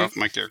erasing that off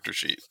my character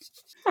sheet.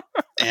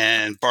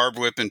 And barbed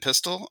whip and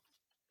pistol,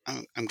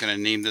 I'm going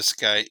to name this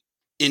guy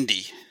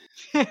Indy.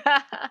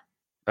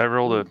 I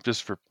rolled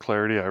just for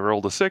clarity, I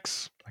rolled a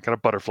 6. I got a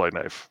butterfly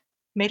knife.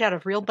 Made out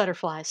of real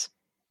butterflies.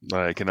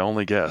 I can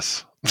only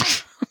guess.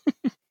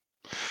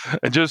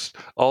 And just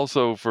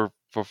also for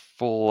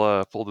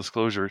full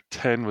disclosure,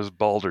 10 was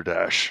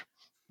Balderdash,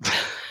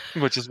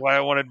 which is why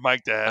I wanted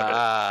Mike to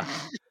have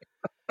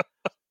it.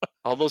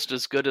 Almost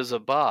as good as a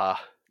ba.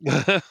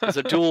 It's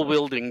a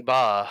dual-wielding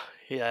ba.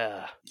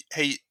 Yeah.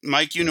 Hey,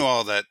 Mike, you know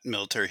all that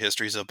military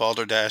history. Is a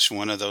balderdash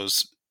one of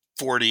those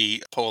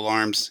 40 pole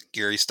arms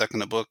Gary stuck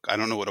in a book? I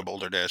don't know what a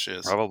balderdash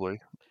is. Probably.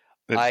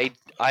 I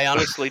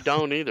honestly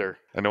don't either.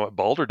 I know what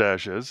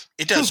Balderdash is.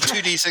 It does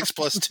 2d6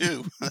 plus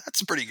 2.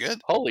 That's pretty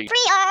good. Holy.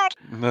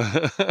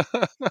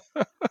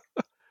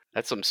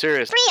 That's some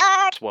serious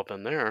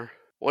whooping there.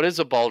 What is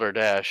a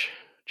balderdash,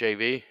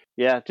 JV?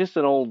 Yeah, just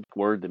an old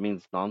word that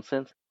means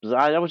nonsense.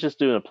 I was just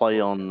doing a play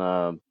on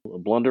a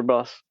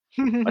blunderbuss.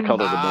 I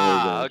called it a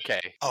balderdash.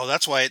 Okay. Oh,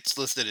 that's why it's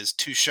listed as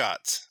 2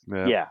 shots.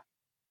 Yeah.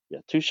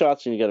 2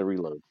 shots and you got to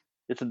reload.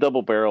 It's a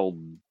double-barreled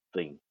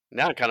thing.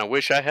 Now I kind of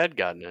wish I had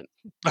gotten it.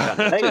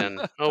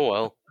 Oh,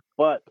 well.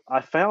 But I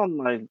found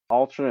my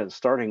alternate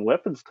starting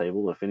weapons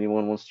table. If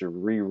anyone wants to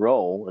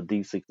re-roll a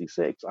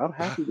D66, I'm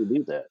happy to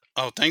do that.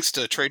 Oh, thanks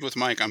to Trade with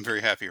Mike, I'm very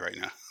happy right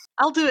now.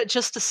 I'll do it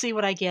just to see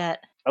what I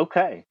get.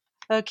 Okay.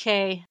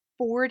 Okay,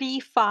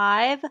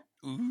 45.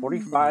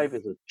 45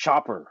 is a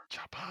chopper.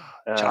 Chopper.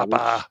 Which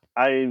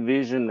I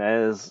envision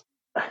as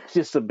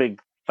just a big,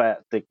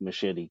 fat, thick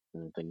machete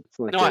kind of thing. It's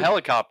like No, a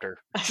helicopter.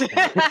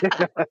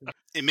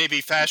 It may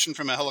be fashioned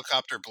from a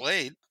helicopter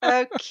blade.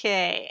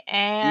 Okay, You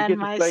and get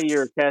my to say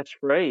your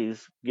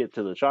catchphrase, get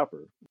to the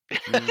chopper.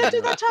 Get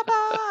to the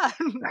chopper!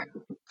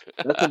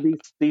 That's a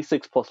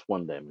D6 plus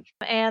 1 damage.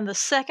 And the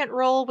second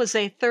roll was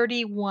a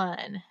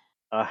 31.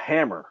 A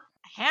hammer.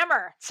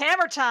 Hammer! It's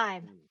hammer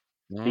time!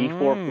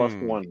 D4 plus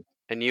 1.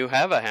 And you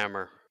have a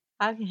hammer.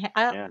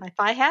 If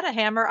I had a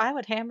hammer, I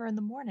would hammer in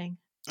the morning.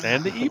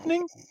 And the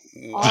evening?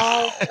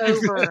 All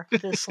over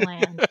this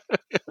land.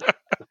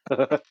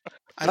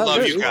 I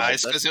love you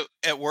guys, because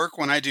at work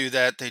when I do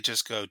that, they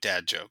just go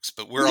dad jokes,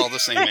 but we're all the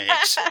same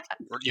age.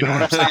 You know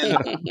what I'm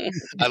saying?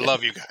 I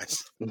love you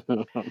guys.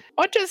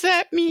 What does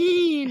that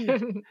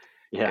mean?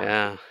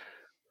 Yeah.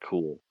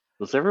 Cool.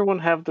 Does everyone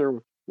have their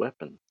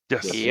weapon?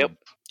 Yes. Yep.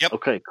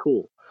 Okay,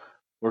 cool.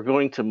 We're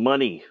going to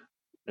money,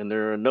 and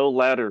there are no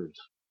ladders.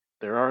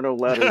 There are no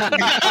ladders.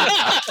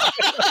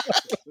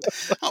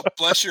 Oh,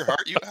 bless your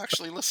heart. You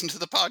actually listen to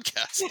the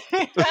podcast.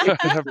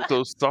 I'm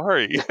so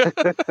sorry.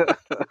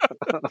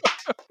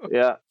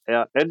 Yeah.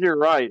 And you're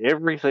right.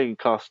 Everything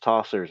costs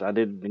tossers. I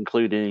didn't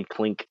include any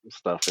clink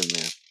stuff in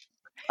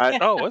there.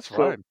 That's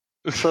fine.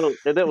 So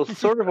and that was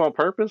sort of on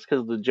purpose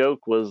because the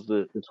joke was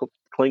that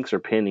clinks are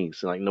pennies.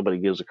 Like nobody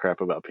gives a crap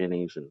about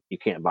pennies, and you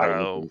can't buy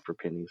anything for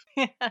pennies.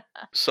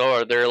 So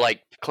are there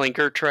like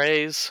clinker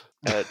trays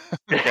at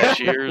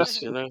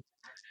cashiers?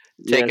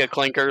 Take a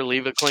clinker,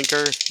 leave a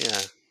clinker.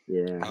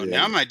 Yeah. Oh,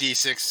 now my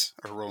D6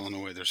 are rolling the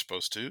way they're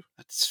supposed to.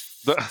 That's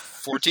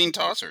 14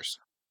 tossers.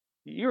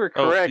 You were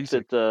correct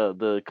that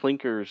the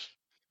clinkers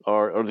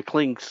or the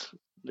clinks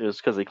is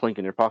because they clink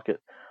in your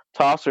pocket.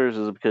 Tossers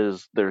is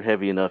because they're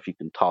heavy enough you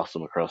can toss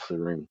them across the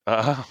room.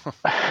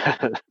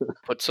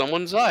 Put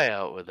someone's eye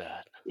out with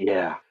that.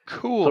 Yeah.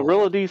 Cool. So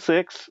roll a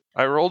D6.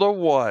 I rolled a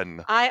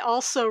 1. I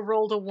also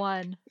rolled a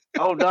 1.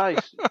 Oh,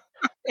 nice.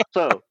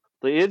 So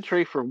the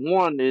entry for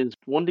 1 is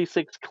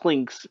 1d6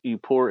 clinks, you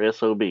poor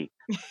SOB.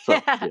 So,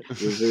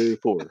 you're very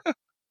poor.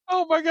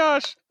 Oh my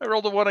gosh. I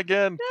rolled a 1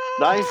 again.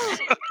 Nice.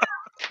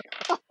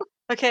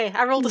 Okay,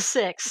 I rolled a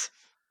 6.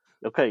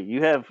 Okay,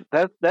 you have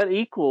that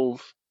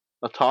equals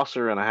a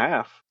tosser and a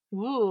half.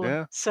 Ooh.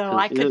 Yeah. So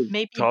I could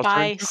maybe Tosser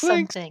buy and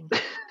clinks. something.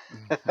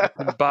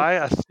 Buy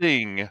a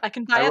thing. I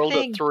can buy I a rolled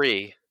thing. a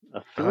 3.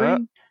 A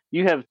 3?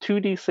 You have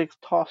 2d6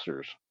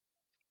 tossers.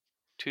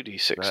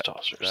 2d6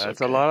 tossers.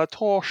 That's a lot of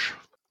tosh.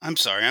 I'm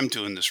sorry, I'm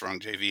doing this wrong,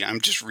 JV. I'm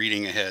just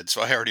reading ahead,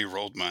 so I already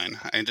rolled mine.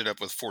 I ended up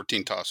with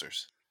 14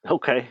 tossers.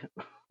 Okay.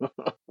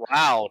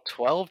 Wow,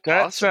 12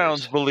 That tossers.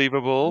 sounds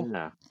believable,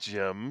 Yeah.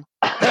 Jim.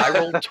 I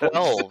rolled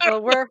 12. So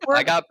we're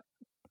I got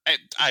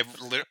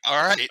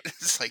All right.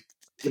 It's like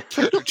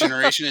character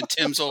generation and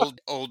Tim's old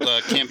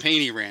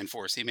campaign he ran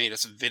for us. He made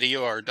us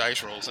video our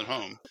dice rolls at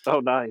home. Oh,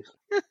 nice.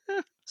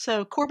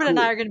 So Corbin and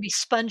I are going to be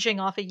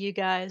sponging off of you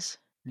guys.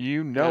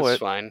 You know That's it.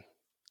 fine.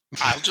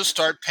 I'll just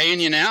start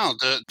paying you now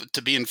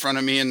to be in front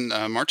of me in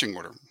marching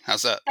order.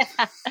 How's that?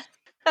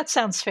 That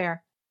sounds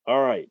fair.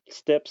 All right.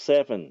 Step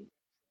 7.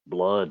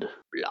 Blood.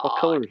 What Blood.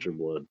 color is your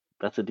blood?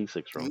 That's a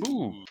d6 roll.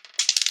 Ooh.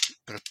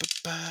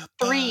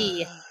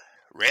 3.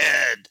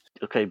 Red.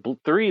 Okay,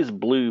 3 is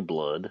blue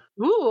blood.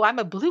 Ooh, I'm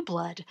a blue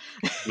blood.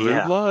 Blue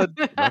Yeah. blood.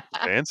 That's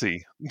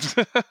fancy.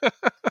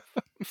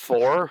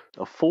 4.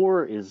 A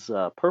 4 is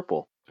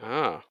purple.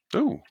 Ah.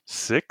 Ooh.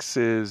 6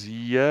 is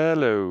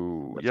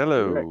yellow. That's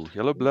Yellow. correct.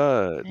 Yellow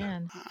blood.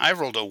 Man. I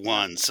rolled a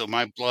 1, so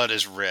my blood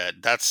is red.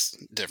 That's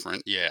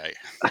different. Yeah.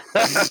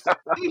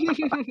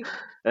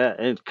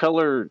 And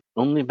color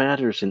only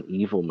matters in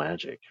evil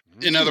magic.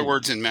 In other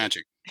words, in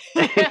magic.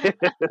 Wait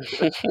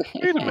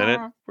a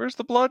minute. Where's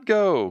the blood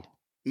go?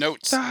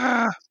 Notes.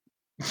 Ah.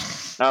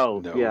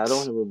 Oh, Notes. yeah, I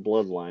don't have a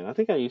bloodline. I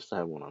think I used to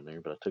have one on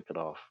there, but I took it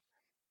off.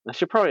 I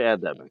should probably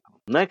add that back on.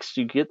 Next,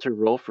 you get to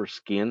roll for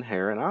skin,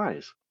 hair, and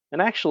eyes.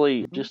 And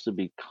actually, just to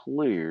be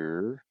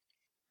clear,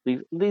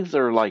 these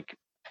are like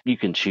you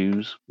can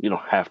choose. You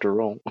don't have to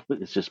roll.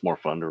 It's just more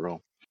fun to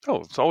roll. Oh,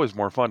 it's always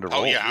more fun to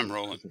roll. Oh, yeah, I'm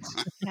rolling.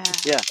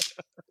 Yeah.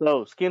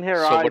 So, skin, hair,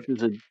 So eyes what-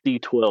 is a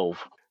D12.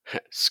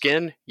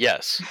 Skin?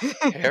 Yes.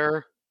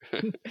 Hair?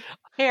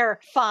 Hair,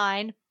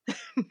 fine.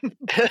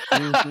 All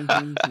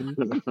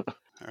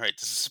right,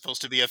 this is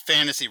supposed to be a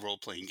fantasy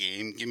role-playing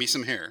game. Give me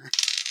some hair.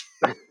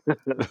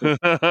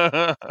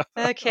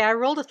 Okay, I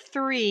rolled a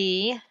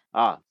 3.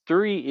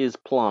 3 is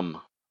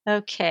plum.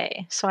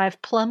 Okay, so I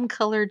have plum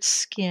colored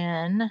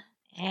skin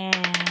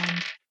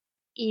and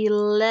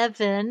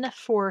 11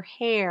 for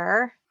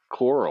hair.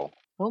 Coral.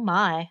 Oh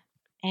my.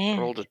 And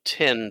Rolled a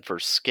 10 for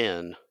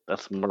skin.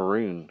 That's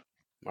maroon.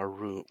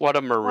 Maroon. What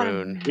a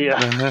maroon.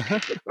 Yeah.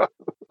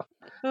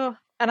 oh,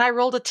 and I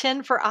rolled a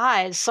 10 for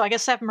eyes, so I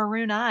guess I have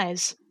maroon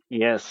eyes.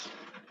 Yes.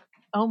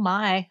 Oh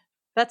my.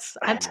 It's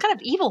kind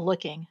of evil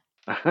looking.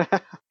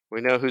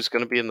 We know who's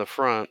going to be in the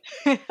front.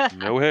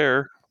 No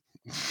hair.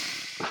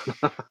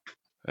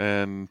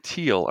 And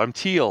teal. I'm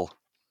teal.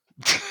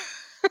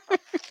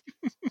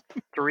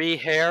 3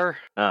 hair.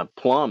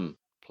 Plum.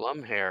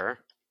 Plum hair.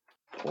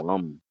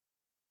 Plum.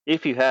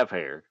 If you have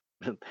hair.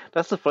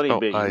 That's the funny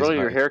bit. You roll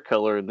your hair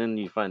color, and then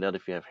you find out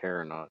if you have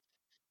hair or not.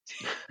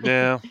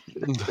 Yeah.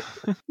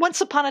 Once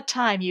upon a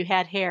time, you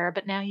had hair,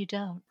 but now you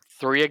don't.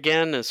 3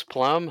 again is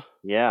plum.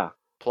 Yeah.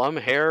 Plum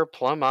hair,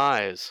 plum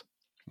eyes.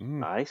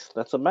 Nice.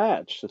 That's a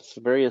match. It's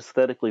very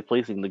aesthetically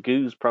pleasing. The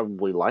goos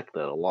probably like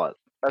that a lot.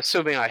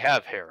 Assuming I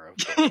have hair, of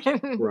course.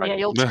 Right. Yeah,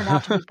 you'll turn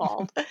out to be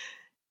bald.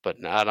 But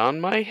not on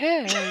my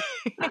head.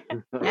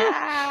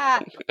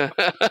 Ah!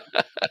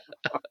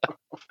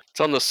 It's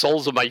on the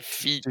soles of my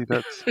feet. See,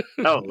 that's...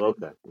 Oh,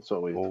 okay. That's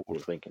what we were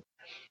thinking.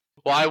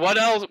 Why? What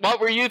else? What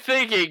were you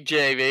thinking,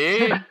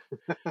 Jamie?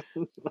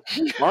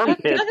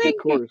 Armpits, of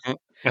course.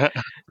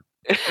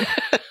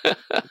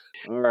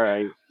 All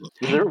right.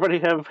 Does everybody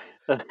have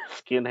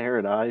skin, hair,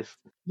 and eyes?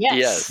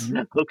 Yes.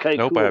 Okay,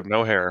 Nope, cool. I have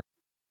no hair.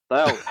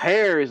 Well,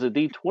 hair is a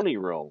D20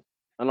 roll.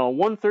 And on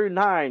 1 through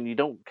 9, you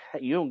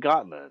don't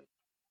got none.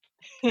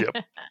 Yep.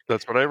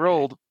 That's what I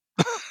rolled.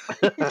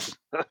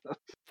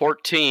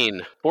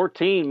 14.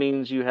 14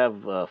 means you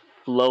have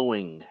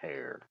flowing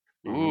hair.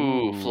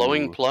 Ooh,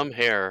 flowing plum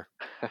hair.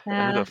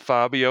 I'm the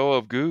Fabio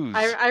of goose.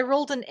 I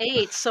rolled an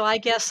 8, so I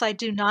guess I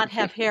do not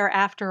have hair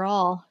after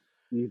all.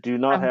 You do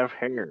not have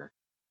hair.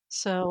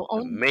 So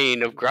The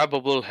mane of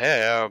grabbable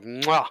hair.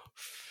 Mwah.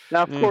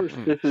 Now, of course,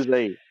 this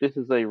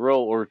is a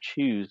roll or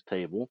choose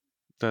table.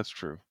 That's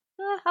true.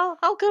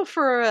 I'll go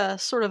for a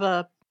sort of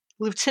a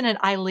Lieutenant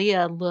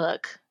Ilea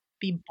look.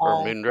 Be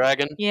bald. Or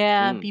Moondragon?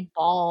 Yeah, be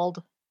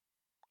bald.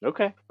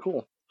 Okay,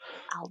 cool.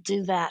 I'll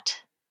do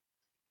that.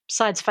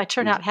 Besides, if I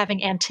turn out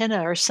having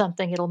antenna or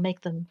something, it'll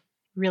make them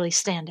really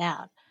stand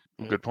out.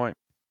 Good point.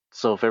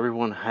 So if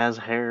everyone has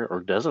hair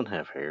or doesn't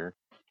have hair,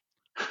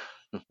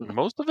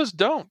 most of us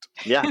don't.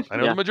 Yeah, I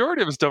know the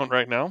majority of us don't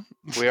right now.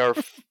 We are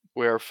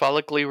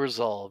follically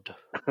resolved.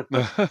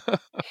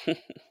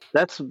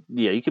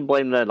 You can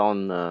blame that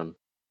on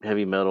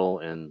heavy metal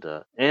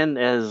and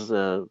as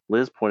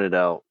Liz pointed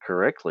out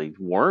correctly,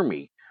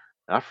 wormy.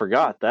 I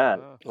forgot that.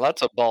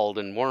 Lots of bald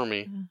and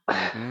wormy.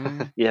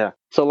 Yeah.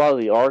 So a lot of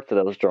the art that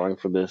I was drawing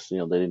for this, they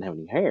didn't have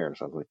any hair.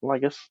 So I was like, well, I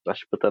guess I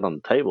should put that on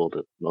the table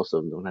that most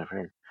of them don't have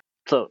hair.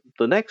 So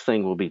the next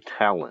thing will be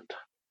talent.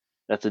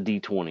 That's a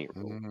D20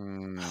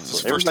 roll. This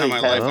is the first time in my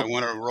life I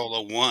want to roll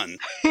a 1.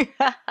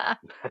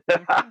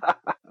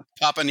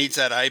 Papa needs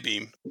that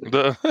I-beam.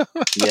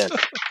 Yes.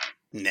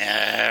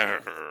 No.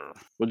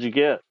 What'd you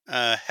get?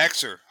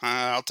 Hexer.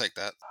 I'll take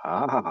that.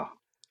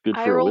 Good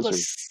for I rolled a a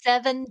wizard.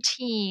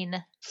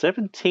 17.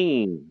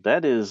 17.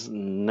 That is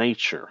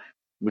nature,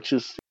 which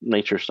is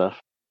nature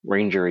stuff,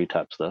 rangery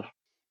type stuff.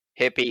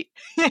 Hippie.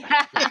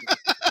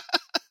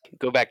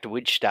 Go back to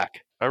Woodstock.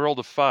 I rolled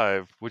a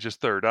 5, which is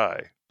third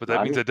eye. But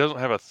that means it doesn't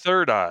have a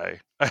third eye.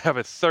 I have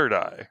a third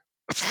eye.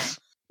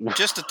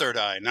 Just a third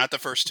eye, not the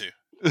first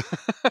 2.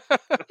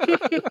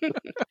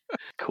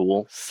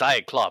 Cool.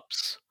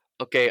 Cyclops.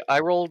 Okay, I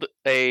rolled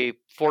a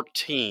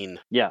 14.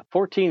 Yeah,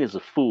 14 is a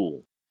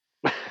fool.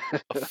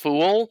 A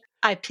fool?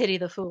 I pity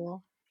the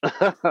fool.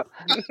 Yeah,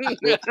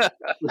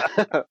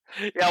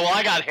 well,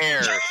 I got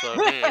hair, so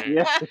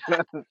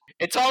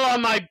it's all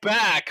on my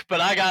back,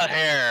 but I got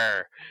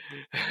hair.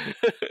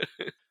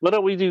 Why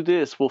don't we do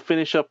this? We'll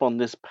finish up on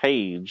this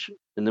page,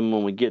 and then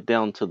when we get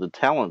down to the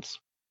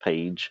talents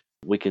page,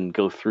 we can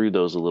go through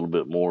those a little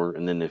bit more,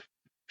 and then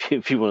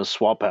if you want to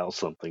swap out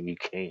something, you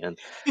can.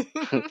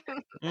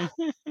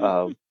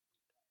 So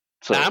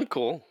I'm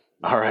cool.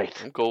 All right.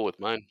 I'm cool with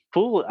mine.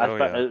 Fool,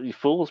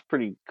 Fool is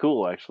pretty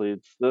cool, actually.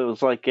 It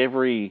was like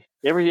every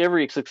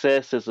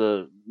success is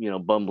a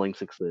bumbling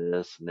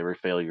success, and every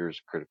failure is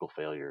a critical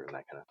failure, and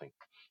that kind of thing.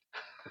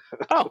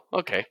 Oh,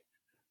 okay,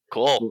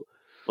 cool.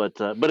 But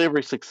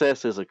every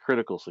success is a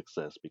critical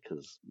success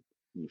because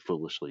you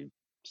foolishly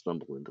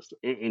stumble into stuff.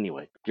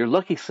 Anyway, your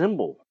lucky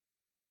symbol,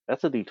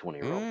 that's a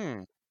D20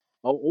 roll.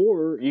 Oh,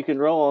 or you can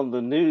roll on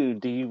the new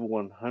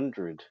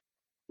D100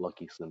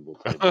 lucky symbol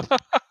table.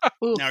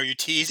 Now, are you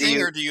teasing,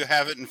 or do you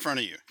have it in front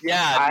of you?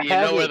 Yeah, do you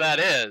know where that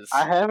is?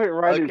 I have it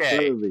right in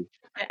front of me.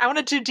 I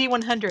want to do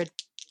D100.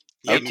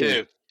 Me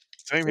too.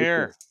 Same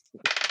here.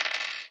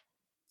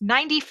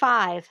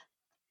 95.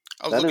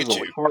 Oh, that look is at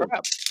a you. harp.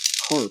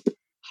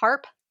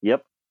 Harp?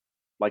 Yep.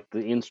 Like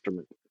the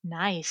instrument.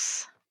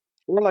 Nice.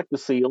 Or like the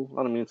seal.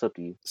 I mean, it's up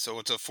to you. So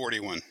it's a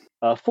 41.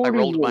 41. I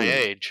rolled my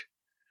age.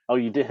 Oh,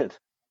 you did?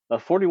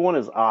 41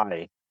 is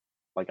eye,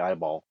 like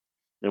eyeball.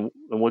 And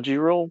what'd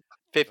you roll?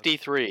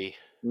 53.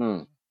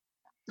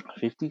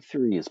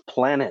 53 is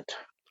planet.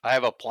 I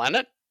have a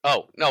planet?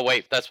 Oh, no,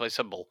 wait, that's my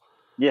symbol.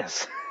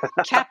 Yes.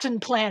 Captain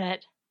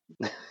Planet.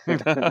 Can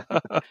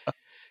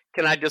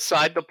I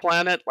decide the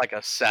planet? Like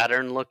a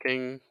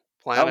Saturn-looking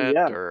planet?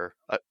 yeah. Or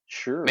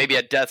sure. Maybe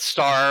a Death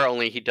Star,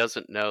 only he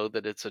doesn't know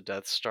that it's a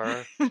Death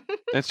Star?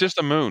 It's just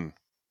a moon.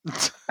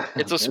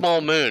 It's a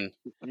small moon.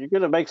 You're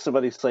gonna make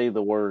somebody say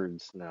the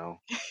words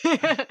now.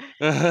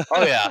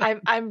 Oh yeah.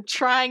 I'm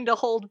trying to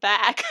hold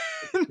back.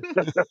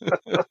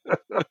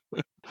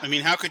 I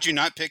mean, how could you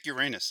not pick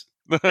Uranus?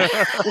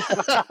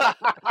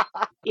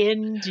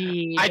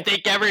 Indeed. I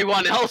think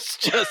everyone else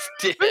just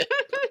did.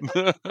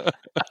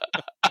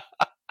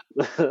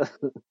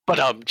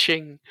 But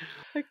ching.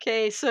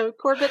 Okay, so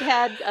Corbett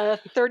had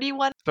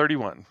 31.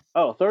 31.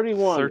 Oh,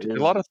 31. 30, a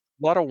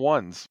lot of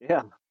ones.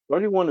 Yeah,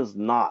 31 is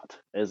not,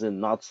 as in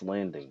Knots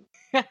Landing.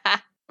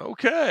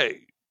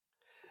 Okay.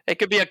 It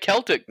could be a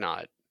Celtic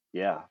knot.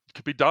 Yeah,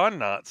 Could be Don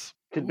Knots.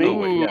 could be.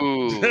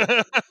 Ooh.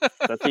 Yeah,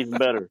 that's even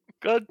better.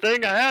 Good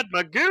thing I had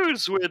my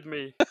goose with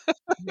me.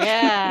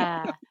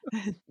 Yeah.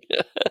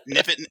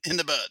 Nip it in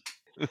the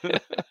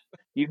bud.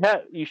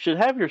 You should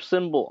have your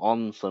symbol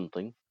on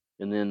something,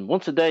 and then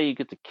once a day you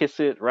get to kiss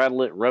it,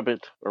 rattle it, rub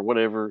it, or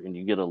whatever, and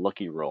you get a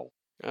lucky roll.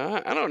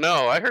 I don't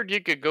know. I heard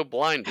you could go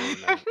blind doing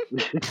that.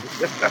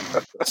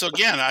 So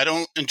again, I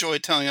don't enjoy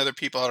telling other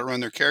people how to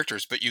run their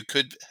characters, but you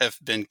could have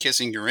been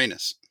kissing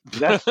Uranus.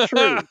 That's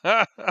true.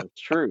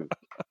 That's true.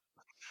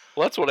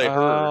 Well, that's what I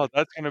heard.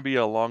 That's going to be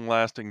a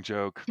long-lasting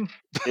joke.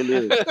 It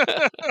is.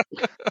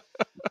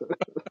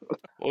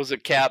 What was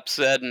it Cap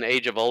said in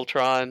Age of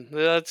Ultron?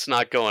 That's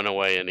not going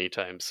away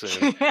anytime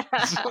soon.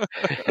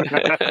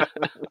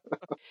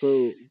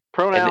 So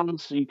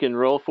pronouns you can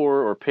roll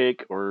for or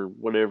pick or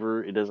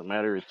whatever. It doesn't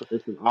matter.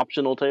 It's an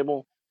optional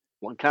table.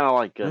 Kind of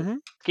like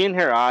skin,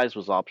 hair, eyes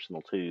was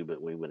optional too,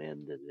 but we went in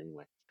and did it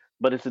anyway.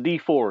 But it's a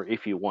D4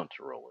 if you want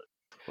to roll it.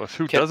 Well,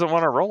 who doesn't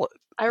want to roll it?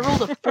 I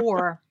rolled a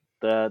 4.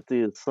 That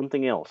is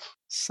something else.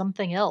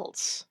 Something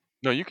else.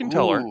 No, you can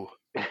tell her.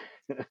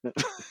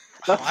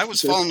 I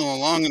was following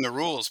along in the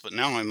rules, but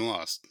now I'm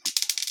lost.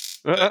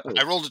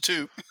 I rolled a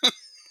 2.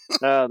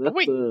 That's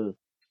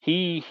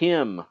he,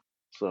 him.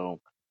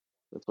 So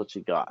that's what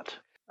you got.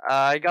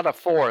 I got a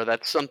 4.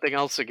 That's something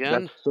else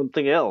again? That's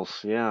something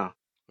else, yeah.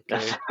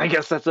 Okay. I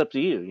guess that's up to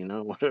you,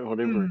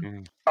 whatever.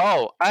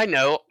 Oh, I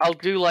know. I'll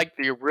do like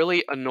the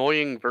really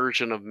annoying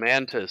version of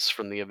Mantis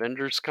from the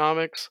Avengers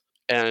comics,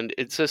 and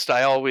insist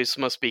I always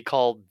must be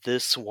called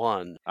this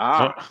one.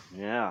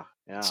 Yeah.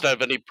 Instead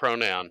of any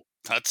pronoun.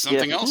 That's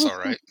something else, all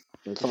right.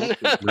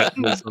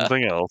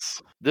 Something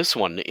else. This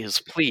one is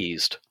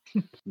pleased.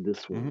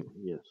 This one,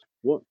 yes.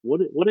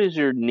 What is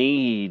your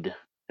need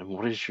and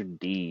what is your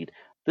deed?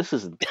 This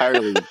is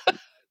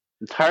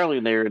entirely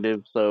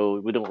narrative,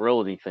 so we don't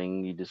roll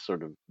anything. You just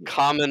sort of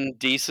common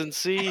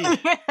decency.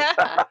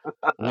 I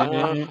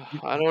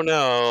don't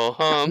know.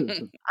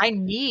 I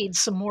need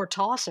some more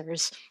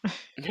tossers.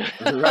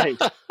 Right.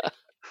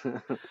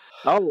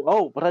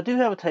 Oh, but I do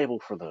have a table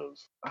for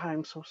those.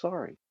 I'm so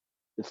sorry.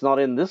 It's not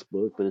in this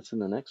book, but it's in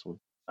the next one,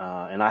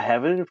 and I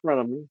have it in front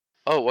of me.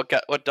 Oh,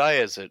 what die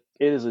is it?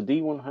 It is a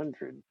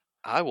D100.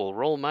 I will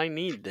roll my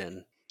need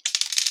then.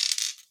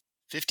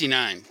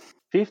 59.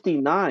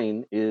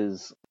 59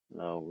 is...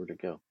 Oh, where'd it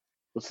go?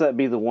 Let's that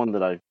be the one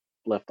that I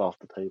left off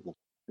the table.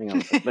 Hang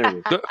on. There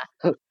it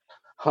is.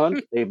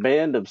 Hunt a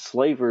band of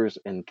slavers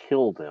and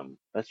kill them.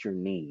 That's your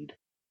need.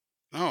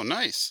 Oh,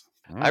 nice.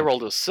 I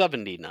rolled a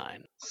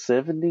 79.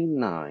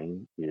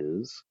 79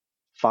 is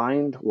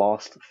find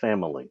lost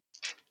family.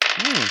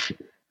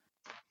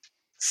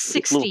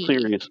 60. A little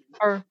serious.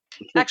 Or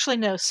actually,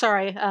 no,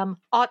 sorry.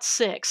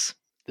 06.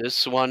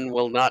 This one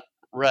will not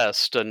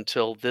rest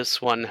until this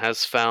one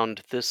has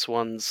found this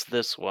one's.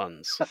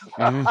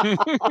 I'm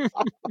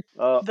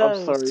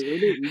sorry.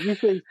 Did you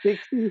say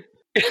 60?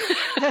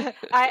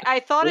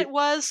 I thought it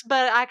was,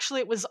 but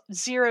actually it was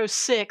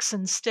 06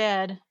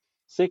 instead.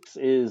 6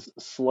 is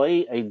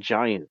slay a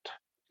giant.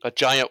 A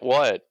giant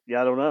what?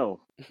 Yeah, I don't know.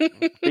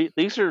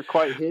 These are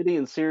quite heady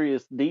and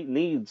serious deep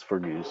needs for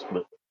Goose,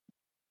 but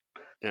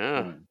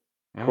yeah.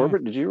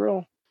 Corbett, did you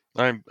roll?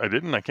 I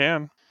didn't. I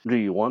can. Do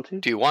you want to?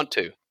 Do you want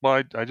to?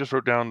 Well, I just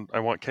wrote down I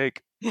want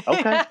cake.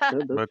 Okay,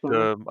 but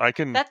I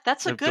can.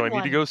 That's a good one. Do I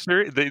need to go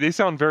serious? They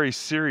sound very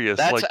serious.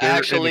 That's like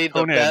actually in the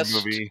Conan best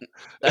movie.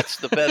 That's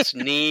the best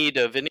need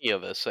of any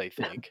of us, I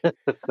think.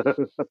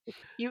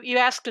 You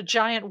asked a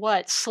giant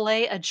what?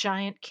 Slay a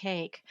giant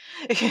cake.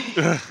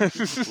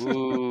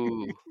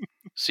 Ooh.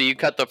 So you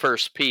cut the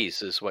first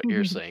piece, is what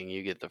you're saying.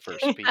 You get the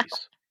first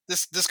piece.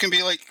 This can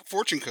be like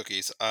fortune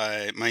cookies.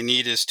 My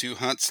need is to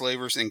hunt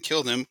slavers and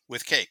kill them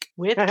with cake.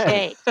 With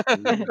cake.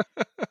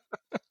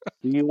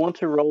 Do you want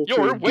to roll?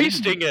 You're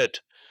wasting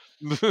it.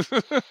 Do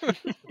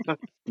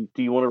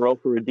you want to roll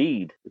for a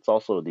deed? It's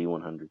also a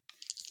D100.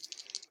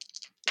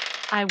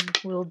 I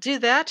will do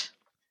that.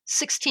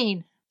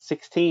 16.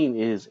 16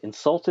 is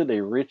insulted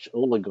a rich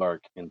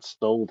oligarch and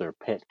stole their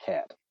pet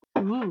cat.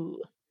 Ooh.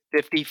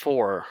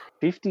 54.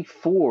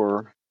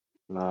 54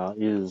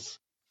 is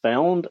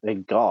found a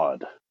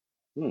god.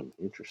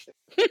 Interesting.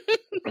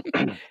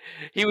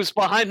 He was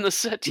behind the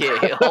setier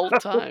the whole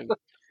time.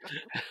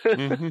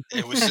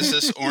 It was just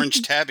this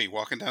orange tabby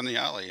walking down the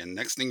alley, and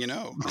next thing you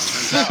know,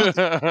 it turns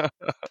out.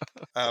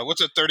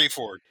 What's a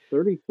 34?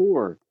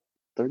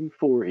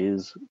 34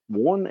 is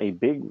won a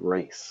big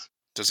race.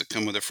 Does it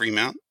come with a free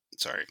mount?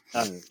 Sorry.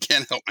 Um,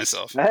 Can't help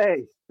myself.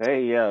 hey,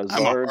 yeah,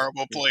 I'm a Zard.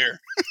 horrible player.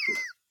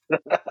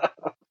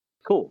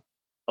 Cool.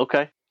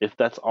 Okay, if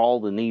that's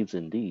all the needs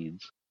and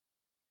deeds,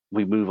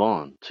 we move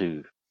on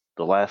to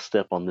the last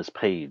step on this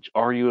page.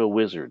 Are you a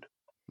wizard?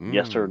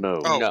 Yes or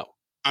no? Oh, No.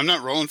 I'm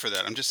not rolling for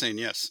that. I'm just saying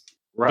yes.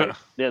 Right.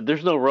 Yeah,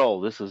 there's no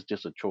roll. This is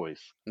just a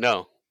choice.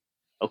 No.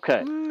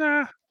 Okay.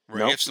 Nah. Ray,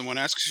 Nope. if someone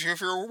asks you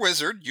if you're a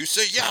wizard, you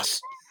say yes.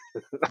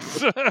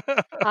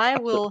 I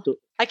will.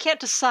 I can't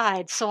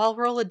decide, so I'll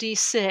roll a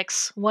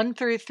d6. 1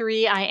 through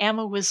 3, I am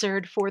a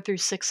wizard. 4 through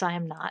 6, I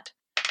am not.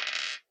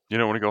 You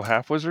don't want to go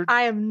half wizard?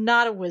 I am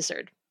not a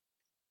wizard.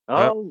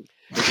 Oh,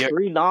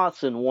 3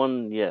 knots and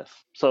 1 yes.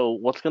 So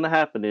what's going to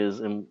happen is,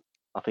 and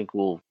I think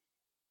we'll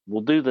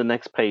do the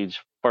next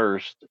page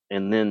first,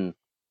 and then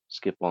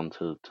skip on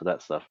to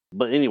that stuff.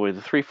 But anyway,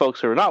 the 3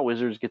 folks who are not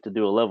wizards get to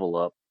do a level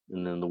up,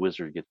 and then the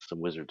wizard gets some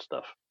wizard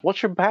stuff.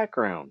 What's your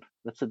background?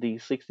 That's a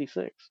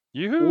D66.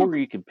 Yoo-hoo. Or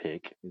you can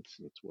pick. It's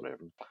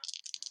whatever.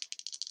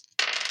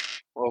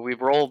 Well,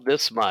 we've rolled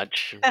this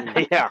much.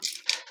 Yeah.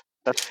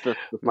 That's the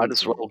Might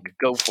as well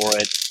go for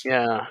it.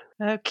 Yeah.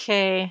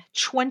 Okay,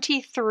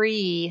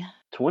 23.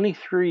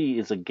 23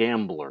 is a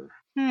gambler.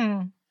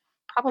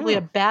 Probably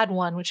a bad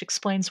one, which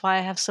explains why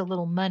I have so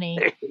little money.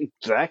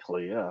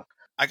 Exactly, yeah.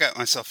 I got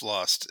myself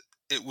lost.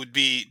 It would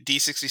be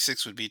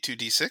D66 would be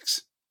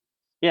 2D6?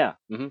 Yeah.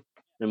 Mm-hmm.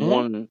 And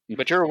one.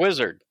 But you're a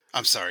wizard.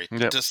 I'm sorry.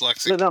 Yep.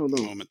 Dyslexic No.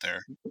 moment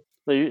there.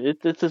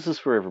 This is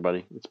for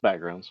everybody. It's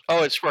backgrounds.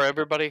 Oh, it's for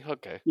everybody?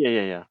 Okay.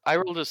 Yeah. I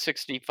rolled a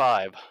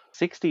 65.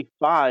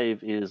 65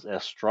 is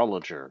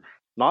astrologer,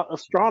 not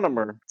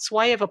astronomer. That's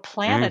why you have a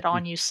planet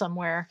on you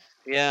somewhere.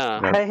 Yeah.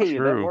 That's Hey,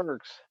 true. that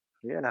works.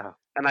 Yeah.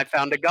 And I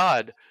found a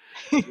god.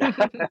 It's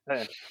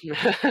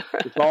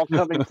all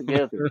coming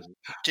together.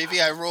 JV,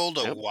 I rolled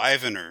a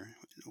wyverner.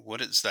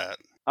 What is that?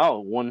 Oh,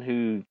 one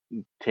who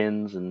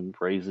tends and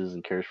raises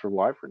and cares for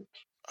wyverns.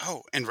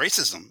 Oh, and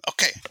racism.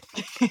 Okay.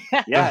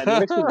 Yeah, and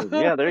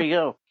racism. Yeah, there you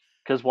go.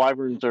 Because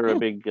wyverns are a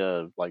big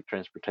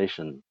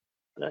transportation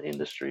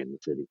industry in the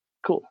city.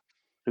 Cool.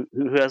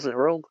 Who hasn't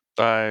rolled?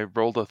 I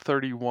rolled a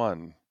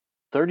 31.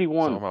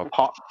 31. So I'm a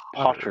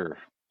Potter.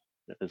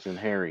 As in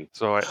Harry.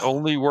 So I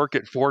only work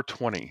at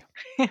 420.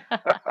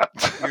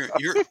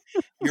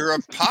 You're a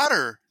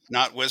potter,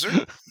 not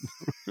wizard.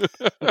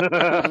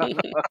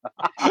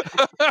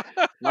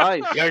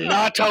 Nice. You're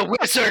not a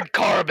wizard,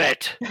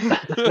 Corbett.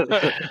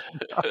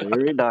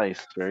 Very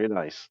nice. Very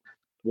nice.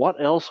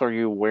 What else are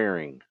you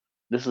wearing?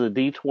 This is a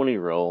D20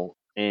 roll,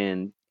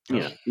 and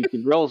you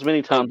can roll as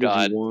many times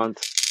as you want.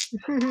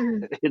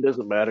 It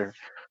doesn't matter.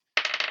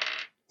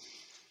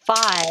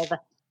 5.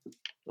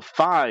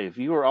 5.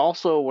 You are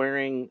also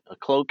wearing a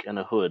cloak and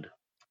a hood.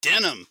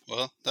 Denim.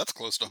 Well, that's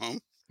close to home.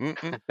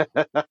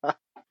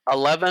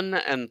 11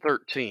 and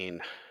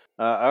 13.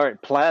 All right,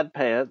 plaid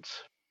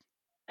pants,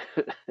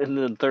 and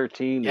then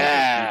 13.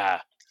 Yeah.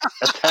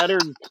 A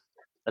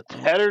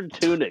tattered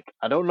tunic.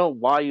 I don't know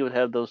why you would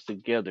have those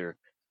together,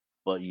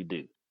 but you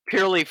do.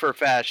 Purely for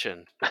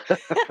fashion.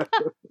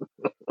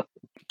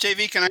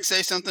 JV, can I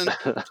say something?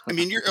 I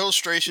mean, your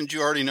illustrations,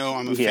 you already know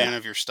I'm a fan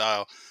of your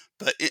style.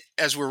 But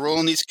as we're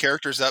rolling these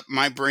characters up,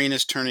 my brain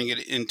is turning it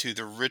into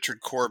the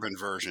Richard Corbin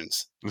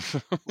versions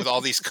with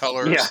all these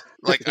colors. Yeah.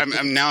 Like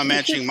I'm now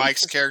imagining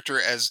Mike's character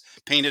as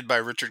painted by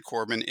Richard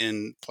Corbin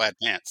in plaid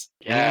pants.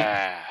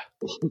 Yeah.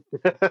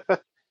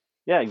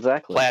 Yeah,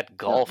 exactly. Plaid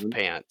golf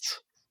pants.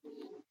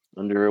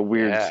 Under a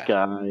weird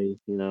sky,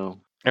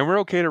 And we're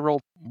okay to roll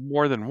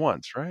more than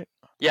once, right?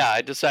 Yeah,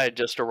 I decided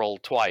just to roll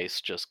twice,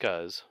 just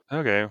cause.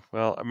 Okay,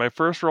 well, my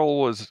first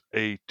roll was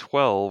a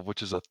 12,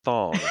 which is a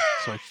thong.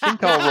 So I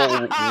think I'll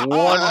roll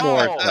one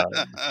more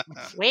time.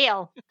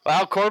 Well.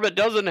 Wow, Corbett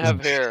doesn't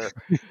have hair.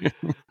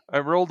 I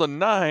rolled a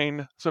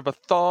 9, so I have a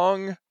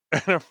thong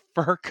and a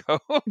fur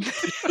coat.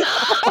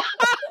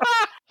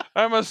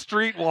 I'm a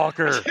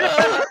streetwalker.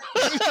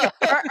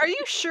 Are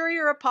you sure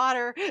you're a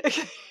potter?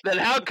 Then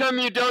how come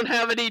you don't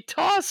have any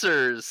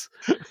tossers?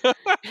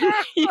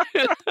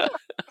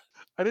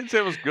 I didn't say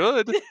it was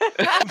good.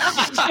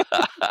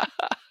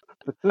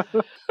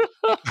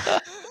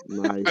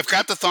 Nice. I've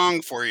got the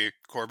thong for you,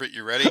 Corbett.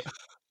 You ready?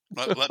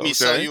 Let me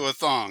sell you a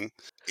thong.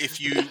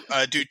 If you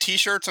do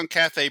T-shirts on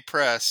Cafe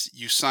Press,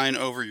 you sign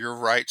over your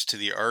rights to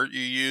the art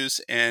you use.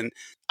 And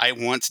I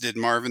once did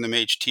Marvin the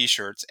Mage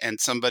T-shirts, and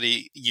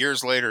somebody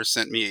years later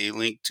sent me a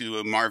link to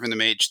a Marvin the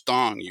Mage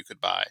thong you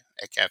could buy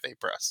at Cafe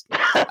Press.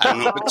 I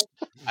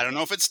don't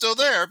know if it's still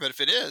there, but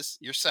if it is,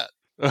 you're set.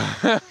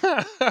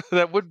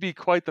 That would be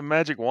quite the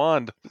magic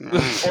wand.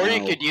 Or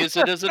you could use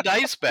it as a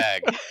dice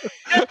bag.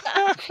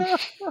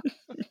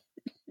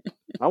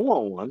 I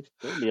want one.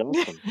 That'd be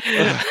awesome.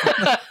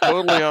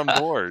 Totally on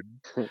board.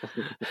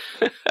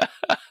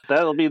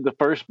 That'll be the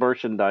first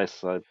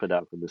merchandise I put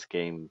out for this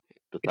game,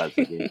 besides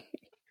the game.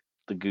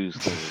 The goose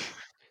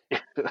thing.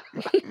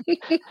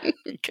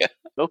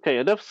 Okay,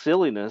 enough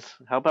silliness.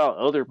 How about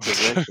other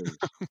possessions?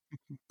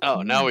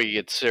 Oh, now we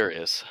get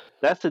serious.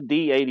 That's a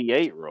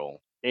D88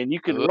 roll. And you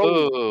can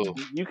roll.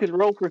 You can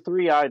roll for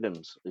 3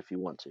 items if you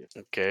want to.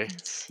 Okay.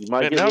 You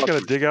might And get now I'm lucky.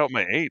 gonna dig out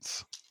my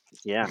 8s.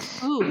 Yeah.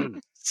 Ooh,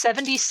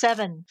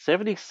 77.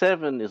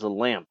 77 is a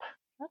lamp.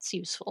 That's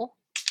useful.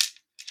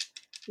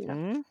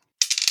 Yeah.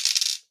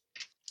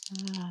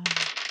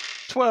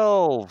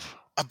 12.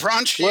 A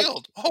bronze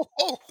shield. Oh,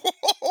 oh, oh,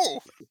 oh, oh.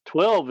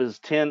 12 is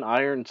 10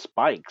 iron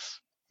spikes.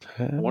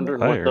 10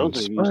 Wondering what iron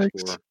those are used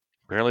spikes. for.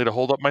 Apparently to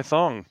hold up my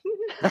thong.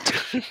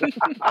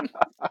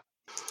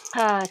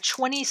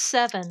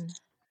 27.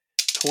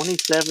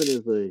 27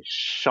 is a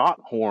shot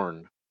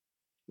horn,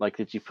 like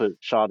that you put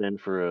shot in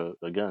for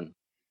a gun.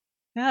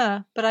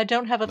 Yeah, but I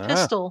don't have a Ah.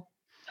 pistol.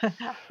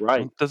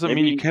 Right. Doesn't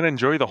mean you can't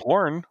enjoy the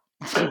horn.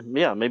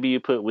 Yeah, maybe you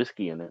put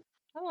whiskey in it.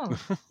 Oh.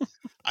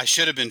 I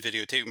should have been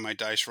videotaping my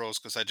dice rolls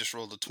because I just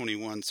rolled a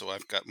 21, so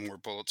I've got more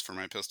bullets for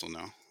my pistol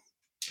now.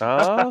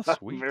 Ah,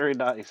 sweet. Very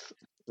nice.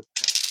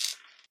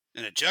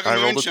 And a jug I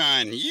of rolled a-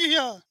 moonshine.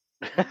 Yeah.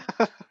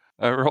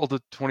 I rolled a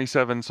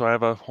 27, so I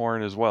have a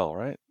horn as well,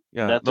 right?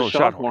 Yeah. That's a no,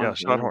 shot horn. Yeah, horn,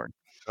 shot yeah. horn.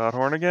 Shot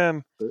horn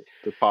again.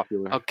 They're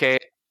popular. Okay,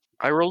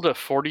 I rolled a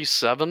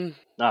 47.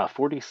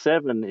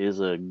 47 is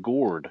a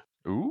gourd.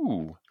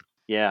 Ooh.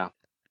 Yeah.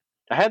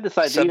 I had this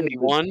idea.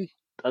 71.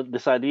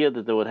 This idea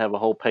that they would have a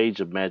whole page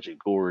of magic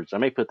gourds. I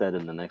may put that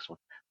in the next one.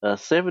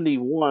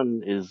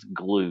 71 is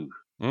glue.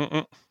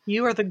 Mm-mm.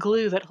 You are the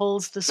glue that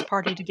holds this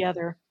party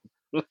together.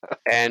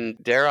 And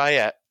dare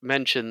I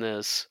mention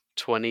this,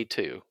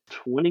 22.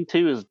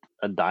 22 is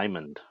a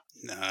diamond.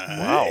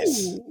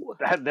 Nice. Ooh.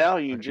 That now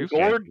you Aren't you just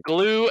Gourd,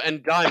 glue,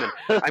 and diamond.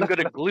 I'm going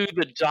to glue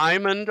the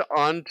diamond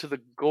onto the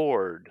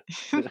gourd.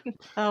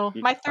 Oh,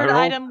 my third rolled-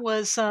 item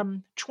was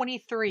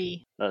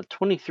 23.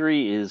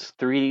 23 is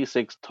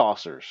 3d6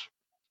 tossers.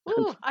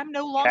 Ooh, I'm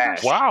no longer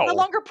Cash. Wow. no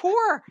longer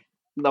poor.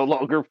 No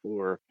longer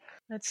for.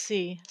 Let's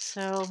see.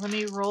 So let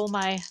me roll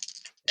my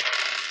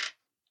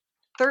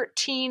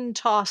 13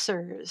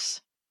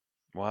 tossers.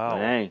 Wow.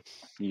 Hey,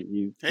 Hey,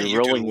 you're you're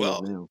rolling doing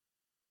well. well now.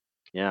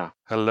 Yeah.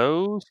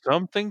 Hello,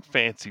 something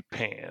fancy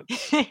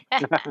pants.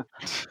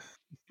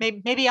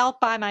 Maybe I'll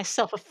buy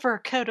myself a fur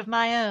coat of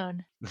my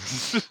own.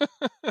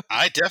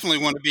 I definitely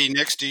want to be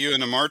next to you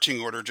in a marching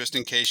order just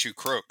in case you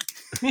croak.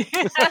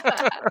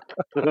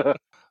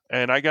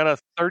 And I got a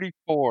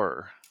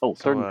 34. Oh,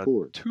 So,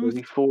 34. tooth-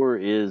 34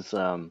 is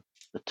the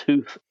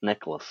tooth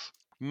necklace.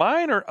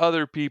 Mine or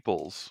other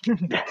people's?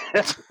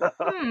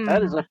 That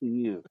is up to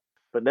you.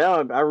 But now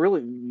I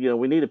really,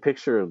 we need a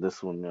picture of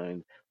this one.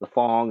 The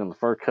thong and the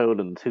fur coat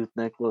and the tooth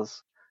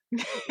necklace.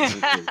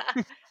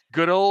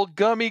 Good old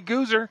gummy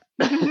goozer.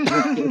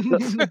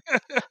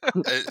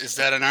 Is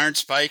that an iron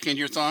spike in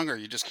your thong, or are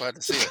you just glad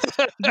to see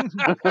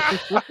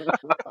it?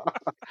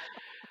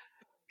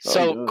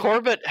 So no.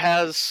 Corbett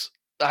has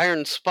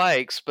iron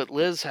spikes, but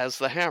Liz has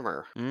the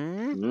hammer.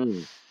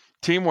 Mm.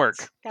 Teamwork.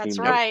 That's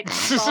Teamwork. right.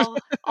 It's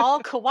all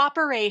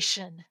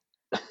cooperation.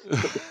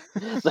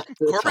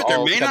 Corbett,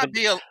 all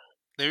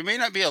there may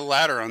not be a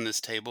ladder on this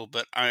table,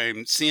 but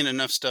I'm seeing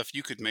enough stuff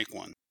you could make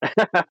one.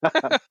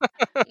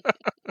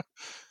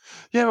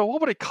 Yeah, but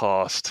what would it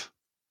cost?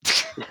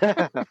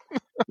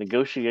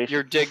 Negotiation.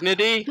 Your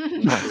dignity?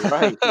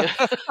 Right.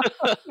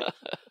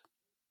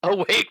 Oh,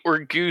 wait, we're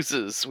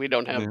gooses. We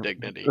don't have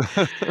dignity.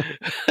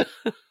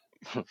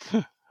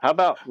 How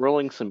about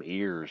rolling some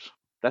ears?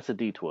 That's a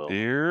D12.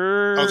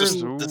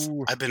 Ears.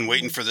 Oh, I've been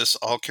waiting for this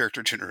all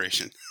character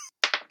generation.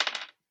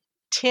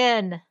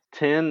 10.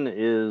 10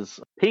 is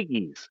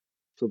piggies.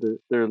 So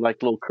they're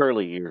like little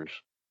curly ears.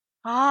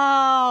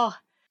 Oh,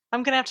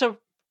 I'm going to have to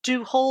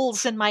do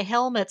holes in my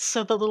helmets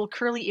so the little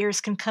curly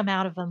ears can come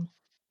out of them.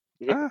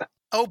 Yeah.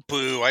 Oh,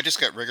 boo. I just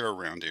got regular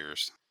round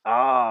ears.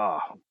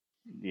 Ah,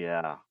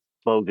 yeah.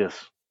 Bogus.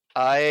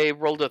 I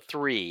rolled a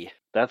 3.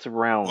 That's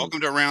round.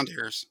 Welcome to round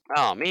ears.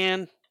 Oh,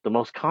 man. The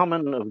most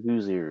common of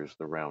goose ears,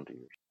 the round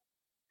ears.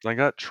 I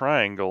got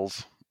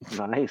triangles.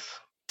 Nice.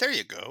 There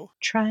you go.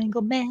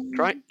 Triangle man.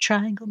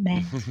 Triangle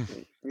man.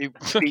 You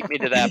beat me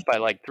to that by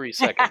like 3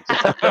 seconds.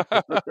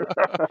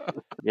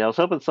 Yeah, I was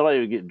hoping somebody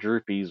would get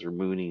droopies or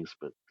moonies,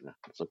 but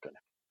it's okay.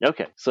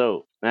 Okay,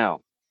 so now,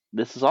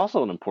 this is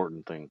also an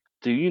important thing.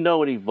 Do you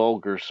know any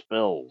vulgar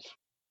spells?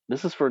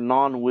 This is for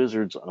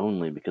non-wizards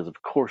only, because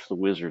of course the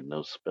wizard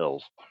knows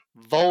spells.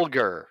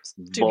 Vulgar.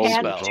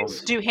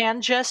 Do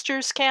hand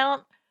gestures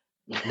count?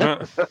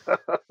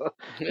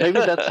 Maybe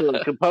that's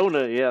a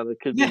component. Yeah, that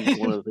could be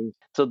one of the things.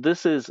 So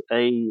this is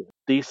a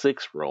D6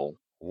 roll.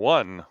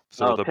 1.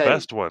 So the Okay.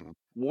 best one.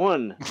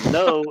 1,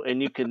 no,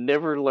 and you can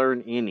never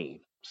learn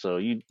any. So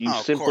you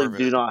simply Corbett.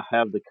 do not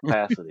have the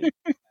capacity.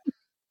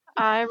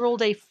 I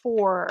rolled a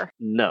 4.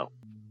 No.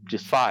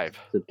 Just 5.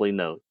 simply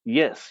no.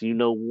 Yes, you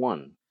know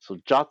 1. So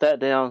jot that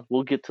down.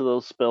 We'll get to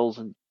those spells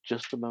in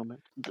just a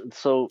moment.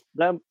 So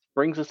that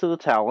brings us to the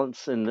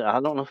talents, and I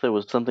don't know if there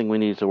was something we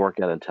needed to work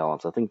out in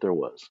talents. I think there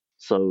was.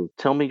 So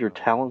tell me your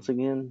talents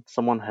again.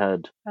 Someone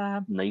had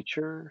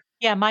nature.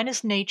 Yeah, mine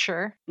is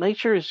nature.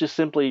 Nature is just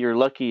simply you're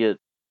lucky at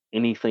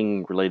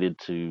anything related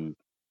to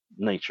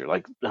nature,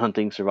 like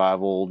hunting,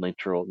 survival,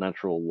 natural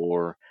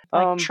lore.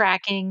 Like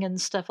tracking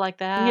and stuff like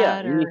that?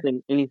 Yeah, or...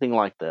 anything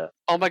like that.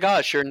 Oh my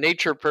gosh, you're a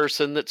nature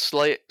person that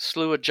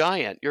slew a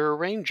giant. You're a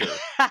ranger.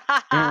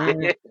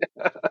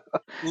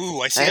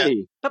 Ooh, I see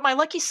Hey, But my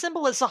lucky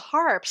symbol is a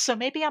harp, so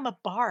maybe I'm a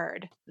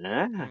bard.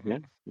 yeah,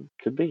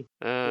 could be.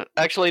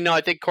 Actually, no,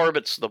 I think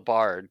Corbett's the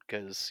bard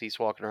because he's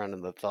walking around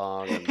in the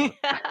thong and the,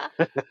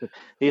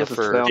 He has the a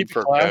fur, sound. Keep it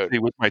fur coat. classy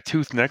with my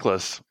tooth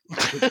necklace.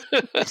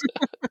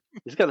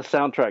 He's got a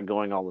soundtrack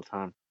going all the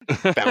time.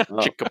 Bow,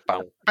 chicka,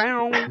 bow,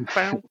 bow,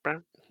 bow,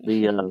 bow.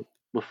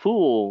 The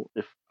fool.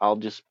 If I'll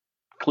just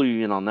clue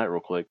you in on that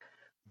real quick.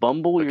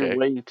 Bumble Okay. your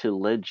way to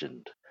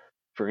legend.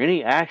 For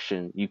any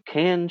action, you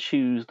can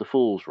choose the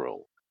fool's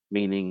roll,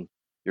 meaning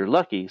you're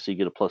lucky, so you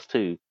get a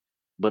 +2,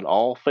 but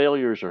all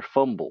failures are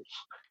fumbles,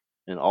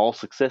 and all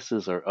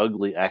successes are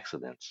ugly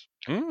accidents.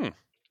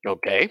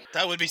 Okay.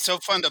 That would be so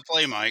fun to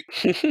play, Mike.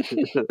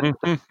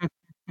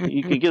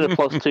 You can get a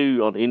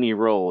 +2 on any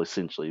roll,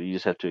 essentially. You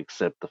just have to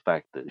accept the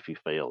fact that if you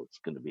fail, it's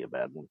going to be a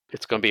bad one.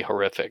 It's going to be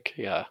horrific,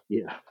 yeah.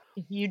 Yeah.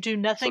 You do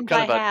nothing So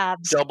kind by of a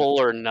halves. double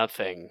or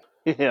nothing.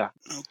 Yeah.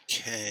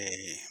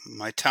 Okay.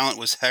 My talent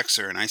was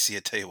Hexer, and I see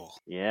a table.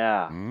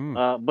 Yeah.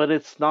 But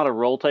it's not a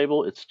roll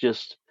table. It's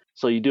just,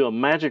 so you do a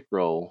magic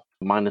roll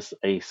minus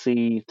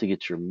AC to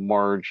get your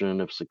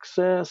margin of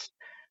success,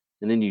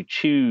 and then you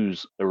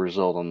choose a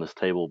result on this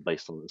table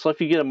based on it. So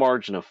if you get a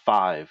margin of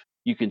 5,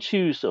 you can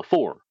choose a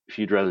 4 if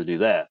you'd rather do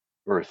that,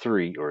 or a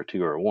 3, or a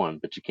 2, or a 1,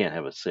 but you can't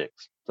have a 6.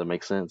 Does that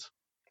make sense?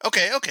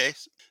 Okay.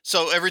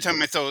 So every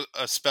time I throw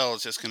a spell,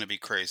 it's just going to be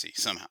crazy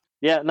somehow.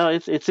 Yeah, no,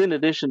 it's in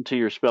addition to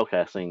your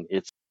spellcasting.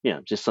 It's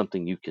just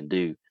something you can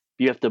do.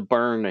 You have to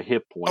burn a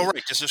hit point. Oh,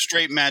 right. Just a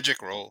straight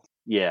magic roll.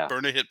 Yeah.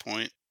 Burn a hit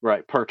point.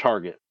 Right, per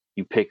target.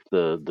 You pick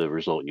the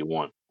result you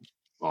want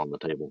on the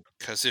table.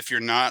 Because if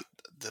you're not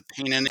the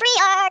pain in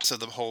the ass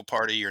of the whole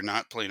party, you're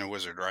not playing a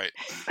wizard, right?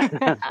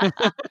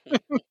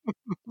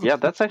 Yeah,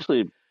 that's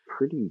actually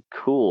pretty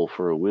cool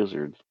for a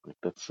wizard. Like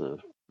that's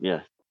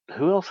yeah.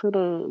 Who else had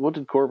what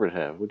did Corbett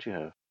have? What'd you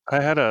have? I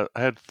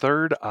had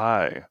third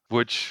eye,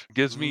 which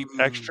gives me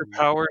extra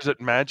powers at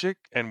magic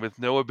and with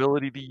no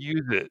ability to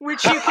use it.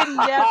 Which you can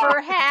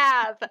never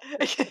have.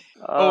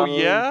 Oh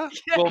yeah?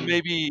 Well,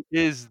 maybe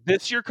is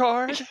this your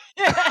card?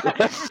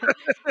 Just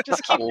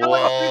keep going through the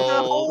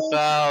Well, whole.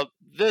 about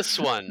this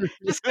one.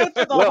 Just go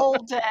through the whole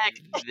deck.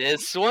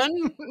 This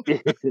one?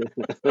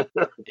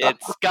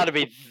 It's got to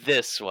be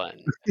this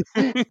one.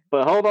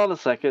 But hold on a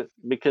second,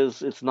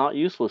 because it's not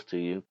useless to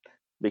you,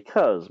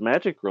 because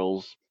magic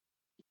rolls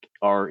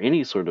are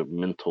any sort of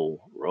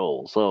mental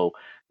roll. So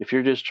if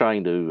you're just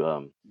trying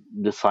to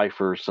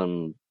decipher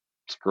some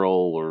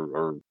scroll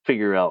or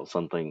figure out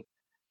something,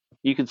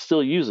 you can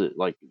still use it.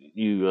 Like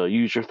you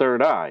use your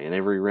third eye, and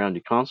every round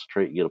you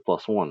concentrate, you get a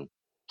 +1.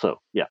 So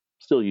yeah,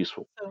 still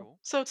useful.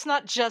 So it's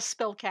not just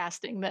spell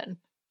casting then.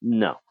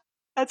 No,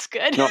 That's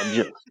good. not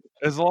just.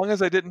 As long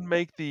as I didn't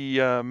make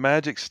the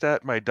magic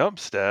stat my dump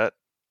stat.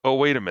 Oh,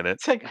 wait a minute.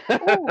 It's like,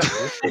 well,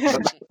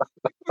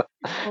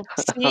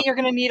 see, you're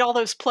going to need all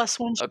those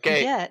 +1s you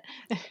Okay. can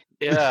get.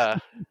 Yeah.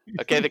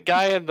 Okay, the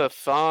guy in the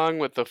thong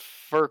with the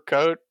fur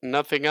coat,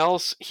 nothing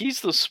else, he's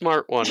the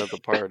smart one of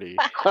the party.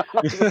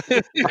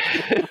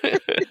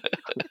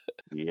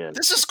 Yeah.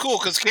 This is cool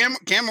because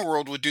Camera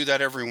World would do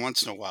that every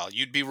once in a while.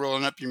 You'd be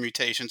rolling up your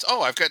mutations.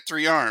 Oh, I've got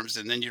 3 arms,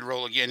 and then you'd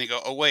roll again and go,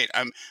 oh wait,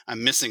 I'm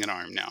missing an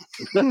arm now.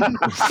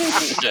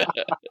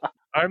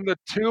 I'm the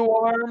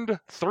 2-armed,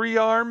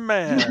 3-armed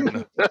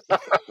man.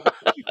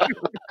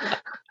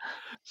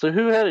 So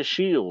who had a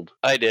shield?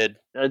 I did.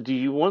 Do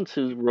you want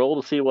to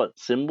roll to see what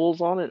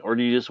symbols on it, or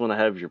do you just want to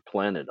have your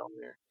planet on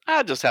there?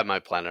 I just have my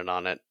planet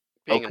on it.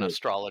 Being an Okay.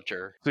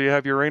 astrologer. So you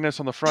have Uranus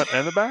on the front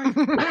and the back?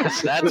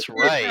 That's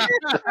right.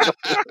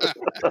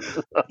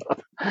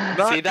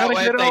 Not See, that gonna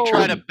way get if they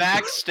try to old.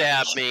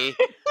 backstab me,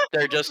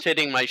 they're just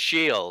hitting my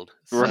shield.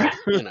 So, Right.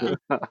 you know.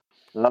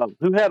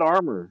 Who had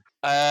armor?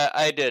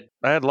 I did.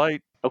 I had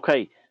light.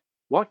 Okay,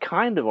 what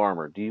kind of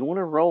armor? Do you want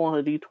to roll on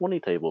a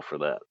d20 table for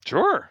that?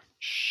 Sure.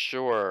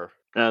 Sure.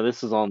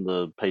 This is on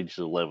the page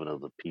 11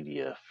 of the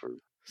PDF for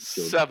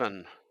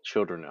 7.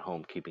 children at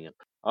home keeping it.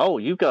 Oh,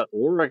 you got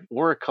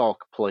orichalc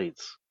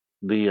plates,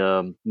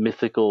 the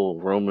mythical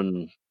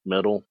Roman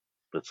metal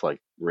that's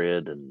like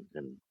red and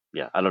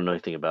yeah, I don't know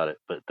anything about it,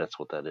 but that's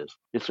what that is.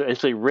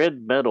 It's a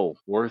red metal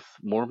worth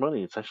more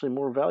money. It's actually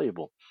more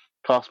valuable.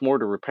 Costs more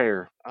to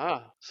repair.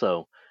 Ah.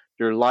 So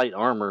your light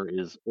armor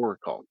is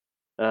orichalc.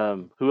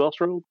 Who else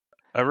rolled?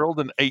 I rolled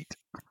an 8.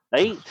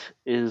 8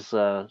 is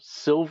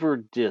silver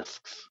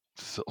discs.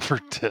 Silver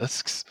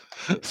discs.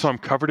 So I'm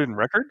covered in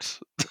records?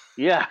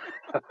 Yeah.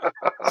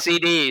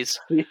 CDs.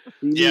 CD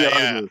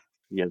Yeah. armor.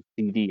 Yeah,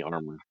 CD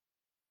armor.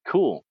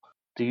 Cool.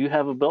 Do you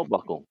have a belt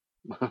buckle?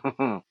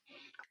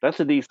 That's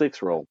a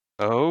D6 roll.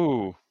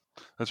 Oh.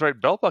 That's right.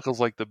 Belt buckle's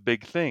like the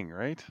big thing,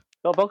 right?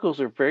 Belt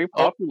buckles are very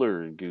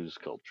popular in goose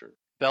culture.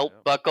 Belt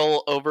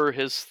buckle over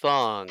his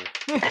thong.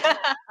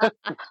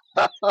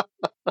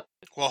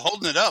 Well,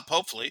 holding it up,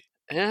 hopefully.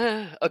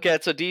 Okay,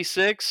 it's a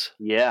D6.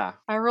 Yeah.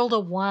 I rolled a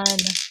 1.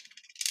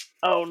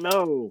 Oh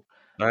no.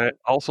 I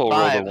also rolled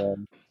Five. a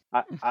 1.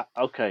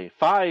 Okay,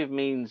 5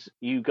 means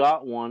you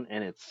got one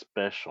and it's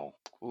special.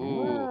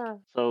 Ooh.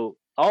 So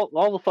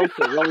all the folks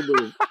that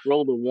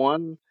rolled a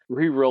 1,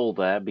 re-roll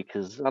that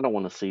because I don't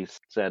want to see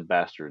sad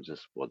bastards.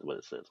 Is what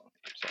it says on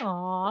here. So,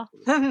 Aw.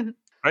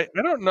 I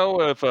don't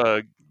know if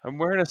I'm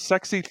wearing a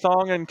sexy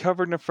thong and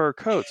covered in a fur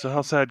coat, so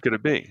how sad could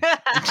it be?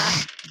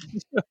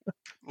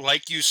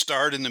 Like you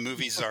starred in the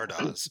movie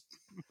Zardoz.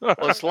 Well,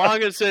 as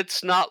long as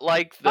it's not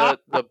like the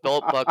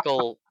belt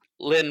buckle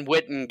Lynn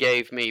Whitten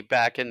gave me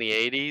back in the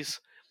 80s.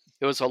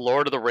 It was a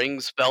Lord of the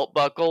Rings belt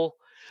buckle,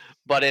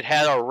 but it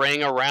had a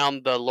ring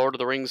around the Lord of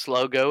the Rings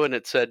logo and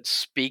it said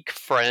 "Speak,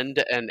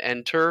 friend, and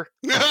enter."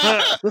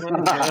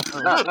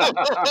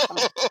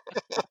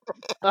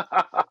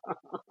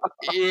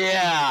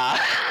 Yeah.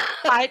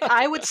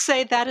 I would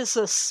say that is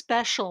a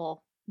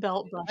special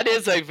belt buckle. That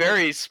is a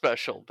very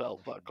special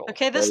belt buckle.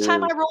 Okay, this That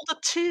time I is. rolled a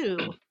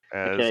 2.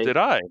 As Okay. did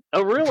I.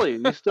 Oh, really?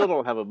 You still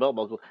don't have a belt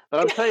buckle.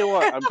 But I'll tell you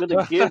what, I'm going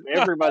to give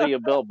everybody a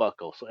belt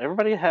buckle. So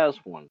everybody has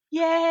one.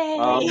 Yay!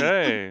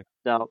 Okay.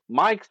 Now,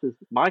 Mike's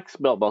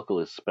belt buckle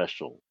is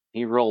special.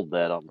 He rolled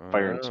that on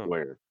fair and Oh.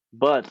 square.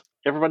 But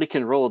everybody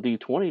can roll a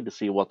d20 to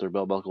see what their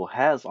belt buckle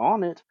has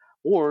on it,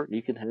 or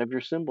you can have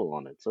your symbol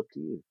on it. It's up to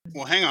you.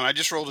 Well, hang on. I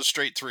just rolled a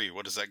straight 3.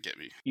 What does that get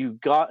me? You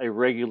got a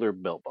regular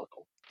belt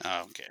buckle.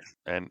 Oh, okay.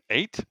 And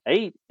 8?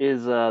 8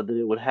 is that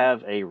it would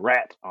have a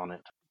rat on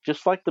it.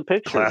 Just like the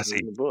picture Classy.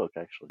 in the book,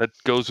 actually. That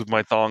goes with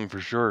my thong for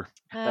sure.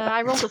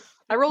 I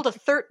rolled a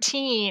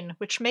 13,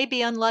 which may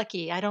be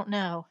unlucky. I don't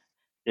know.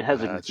 It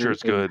has a Sure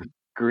it's good.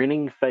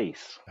 grinning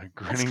face. A That's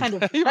grinning kind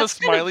of a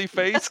smiley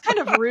face. That's kind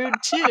of rude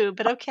too,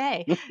 but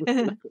okay.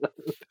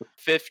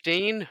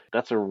 15?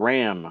 That's a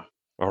ram.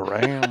 A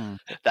ram.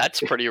 That's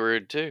pretty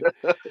rude too.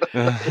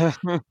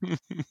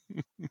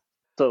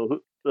 So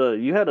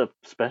you had a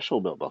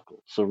special belt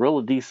buckle. So roll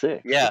a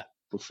d6. Yeah.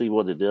 Let's see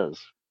what it does.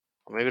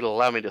 Maybe it'll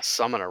allow me to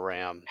summon a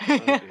ram.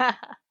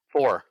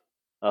 4.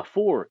 A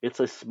 4. It's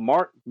a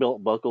smart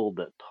belt buckle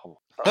that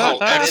talks. Oh,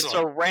 and it's a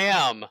excellent.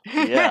 ram.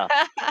 Yeah.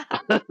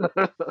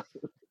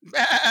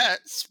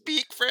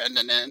 Speak, friend,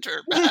 and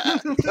enter.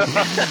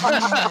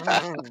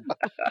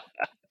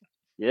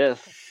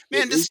 Yes.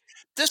 Man,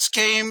 this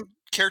game,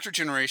 character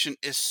generation,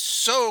 is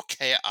so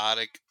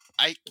chaotic.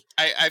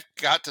 I've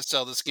got to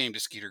sell this game to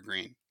Skeeter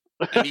Green.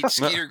 I need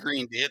Skeeter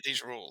Green to hit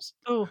these rules.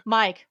 Ooh,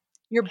 Mike,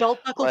 your belt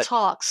buckle What?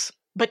 talks,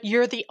 but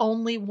you're the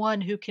only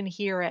one who can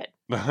hear it.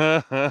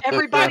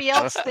 Everybody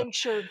else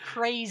thinks you're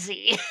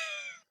crazy.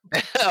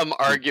 I'm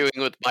arguing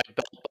with my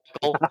belt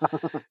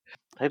buckle.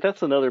 Hey,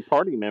 that's another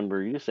party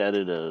member. You just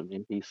added a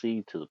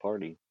NPC to the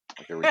party,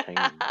 like a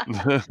retainer.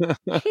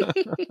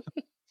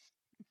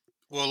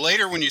 Well,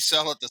 later when you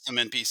sell it to some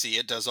NPC,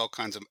 it does all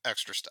kinds of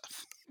extra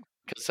stuff.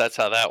 Because that's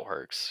how that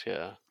works,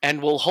 yeah.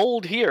 And we'll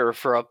hold here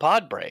for a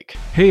pod break.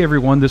 Hey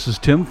everyone, this is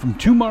Tim from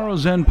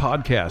Tomorrow's End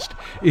Podcast.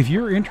 If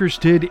you're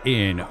interested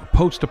in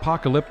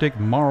post-apocalyptic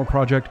moral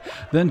project,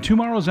 then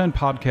Tomorrow's End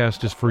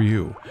Podcast is for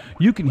you.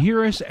 You can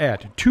hear us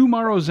at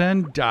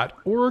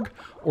tomorrowsend.org,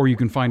 or you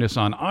can find us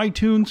on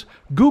iTunes,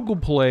 Google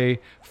Play,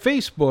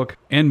 Facebook,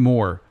 and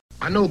more.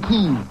 I know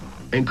Cool,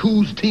 and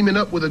Cool's teaming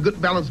up with a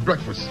good balanced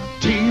breakfast.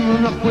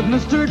 Teaming up with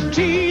Mr.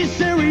 T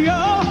cereal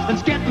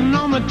and getting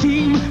on the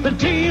team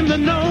that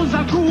knows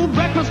how cool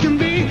breakfast can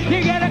be.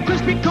 You get a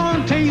crispy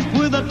corn taste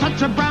with a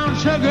touch of brown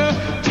sugar.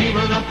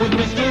 Teaming up with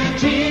Mr.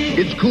 T.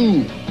 It's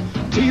Cool.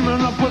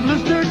 Teaming up with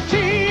Mr.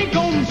 T.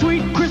 Golden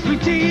sweet crispy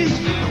teas.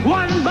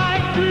 One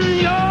bite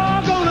and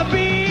you're gonna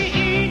be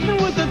eating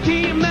with a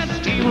team that's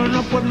teaming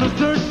up with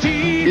Mr.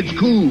 T. It's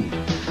Cool.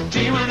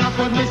 Teaming up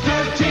with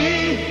Mr.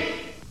 T.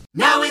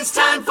 Now it's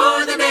time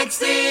for the next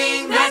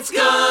thing that's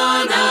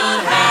gonna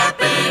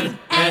happen.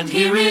 And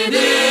here it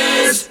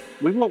is.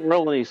 We won't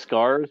roll any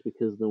scars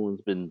because no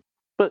one's been.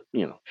 But,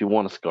 if you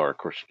want a scar, of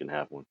course you can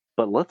have one.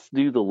 But let's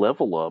do the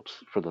level ups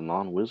for the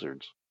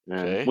non-wizards. And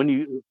Okay. when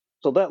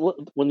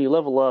you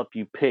level up,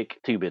 you pick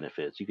 2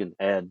 benefits. You can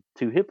add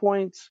 2 hit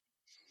points.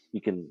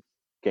 You can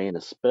gain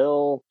a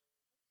spell.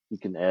 You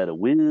can add a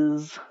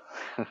whiz.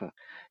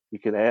 You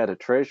can add a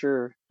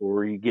treasure,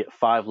 or you get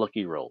 5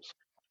 lucky rolls.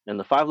 And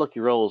the 5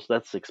 lucky rolls,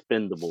 that's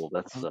expendable.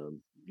 That's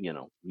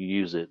you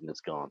use it and it's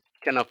gone.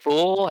 Can a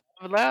fool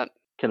have that?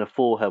 Can a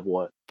fool have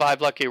what? 5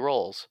 lucky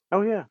rolls.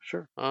 Oh yeah,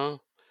 sure.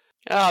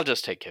 I'll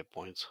just take hit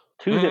points.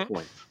 2 hit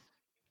points.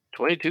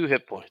 22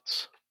 hit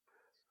points.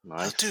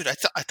 Nice. Oh, dude,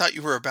 I thought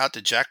you were about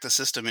to jack the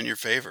system in your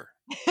favor.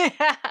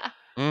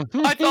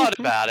 I thought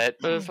about it,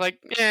 but it's like,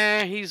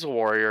 he's a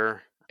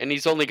warrior. And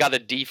he's only got a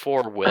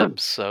D4 whip,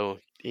 so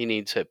he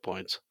needs hit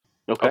points.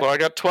 Okay. Although I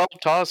got 12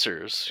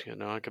 tossers.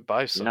 I could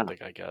buy something,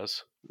 I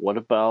guess. What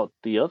about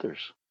the others?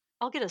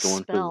 I'll get a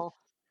Going through- spell.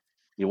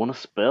 You want a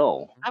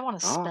spell? I want a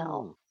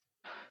spell.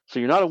 So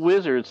you're not a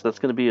wizard, so that's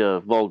going to be a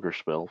vulgar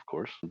spell, of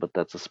course, but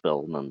that's a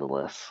spell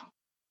nonetheless.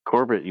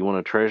 Corbett, you want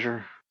a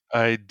treasure?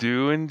 I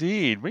do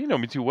indeed. Well, you know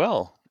me too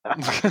well.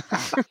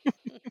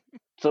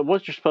 So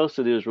what you're supposed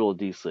to do is roll a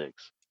d6,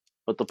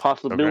 but the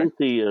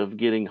possibility of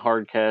getting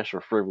hard cash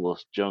or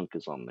frivolous junk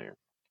is on there.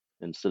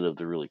 instead of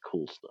the really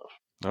cool stuff.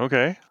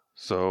 Okay,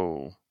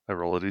 so I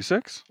roll a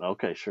d6.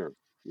 Okay, sure.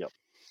 Yep.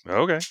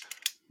 Okay.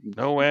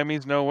 No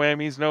whammies, no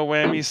whammies, no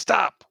whammies.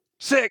 Stop.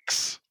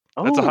 6.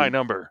 That's a high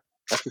number.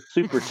 That's a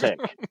super tech.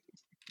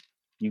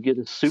 You get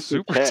a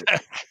super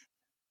tech.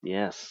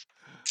 Yes.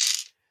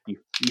 You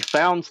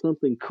found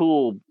something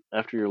cool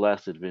after your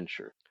last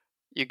adventure.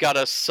 You got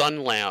a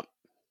sun lamp.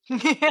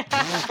 That's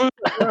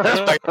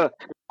why you're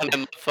on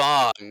the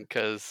thong,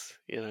 because,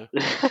 you know.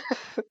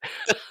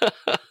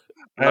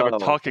 I have a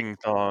talking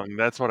thong.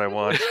 That's what I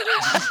want.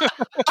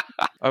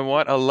 I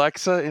want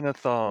Alexa in a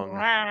thong.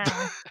 Yeah.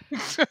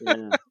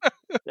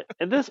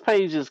 And this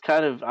page is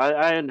kind of,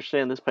 I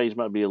understand this page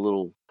might be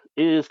it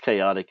is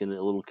chaotic and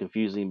a little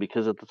confusing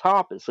because at the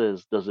top it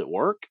says, does it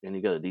work? And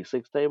you got a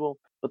D6 table.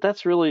 But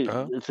that's really,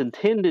 it's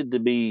intended to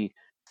be,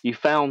 you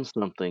found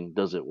something,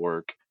 does it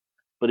work?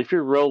 But if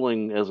you're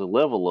rolling as a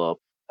level up,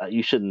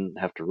 you shouldn't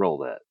have to roll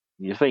that.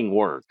 Your thing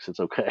works. It's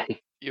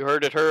okay. You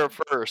heard it here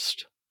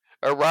first.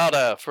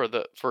 Errata for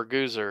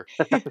GOZR.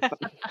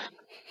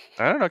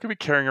 I don't know. I could be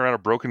carrying around a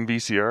broken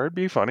VCR. It'd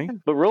be funny.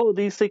 But roll a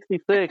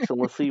D66 and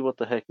let's see what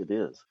the heck it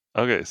is.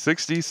 Okay,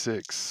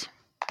 66.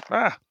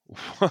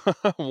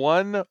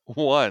 1,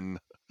 1.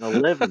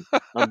 11.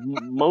 A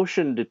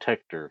motion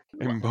detector.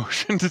 A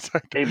motion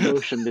detector. A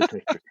motion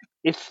detector.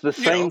 It's the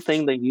same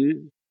thing they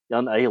use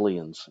on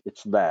Aliens.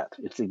 It's that.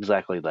 It's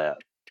exactly that.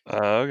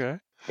 Okay.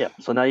 Yeah.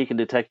 So now you can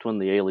detect when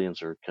the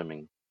aliens are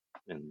coming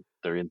and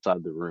they're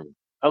inside the room.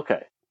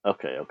 Okay.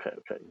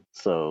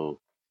 So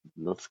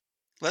let's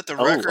let the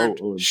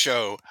record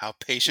show how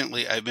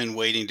patiently I've been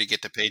waiting to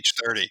get to page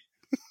 30.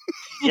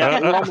 Yeah,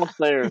 we're almost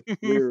there.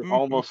 We're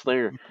almost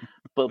there.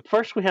 But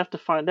first, we have to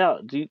find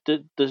out: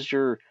 does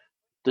your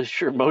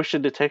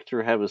motion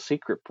detector have a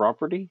secret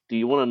property? Do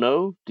you want to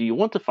know? Do you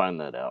want to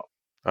find that out?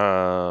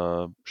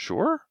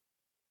 Sure.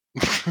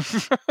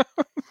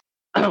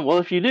 Well,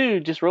 if you do,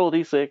 just roll a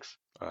d6.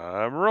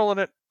 I'm rolling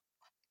it.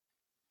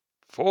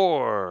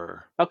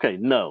 4. Okay,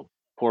 no.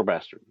 Poor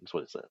bastard. That's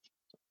what it says.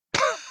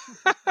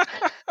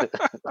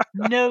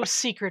 No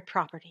secret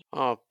property.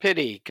 Oh,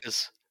 pity,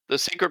 because the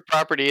secret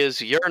property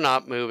is you're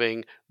not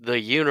moving. The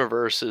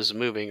universe is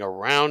moving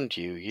around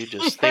you. You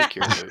just think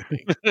you're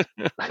moving.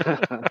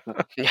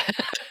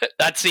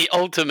 That's the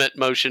ultimate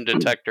motion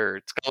detector.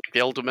 It's called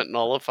the ultimate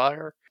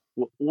nullifier.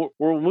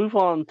 We'll move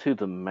on to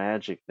the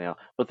magic now,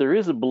 but there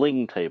is a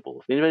bling table.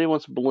 If anybody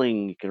wants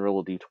bling, you can roll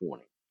a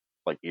d20.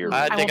 Like earrings.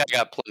 I think I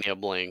got plenty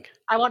of bling.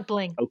 I want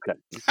bling. Okay.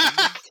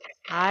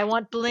 I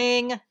want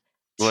bling.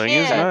 Bling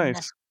 10. is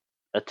nice.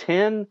 A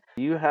 10,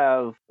 you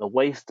have a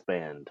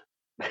waistband.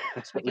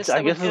 Which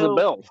I guess is a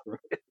belt.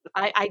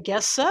 I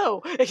guess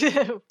so.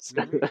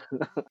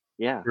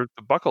 Yeah. The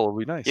buckle will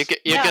be nice. You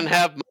can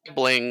have my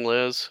bling,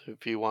 Liz,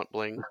 if you want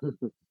bling.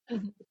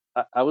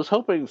 I was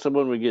hoping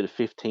someone would get a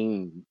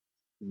 15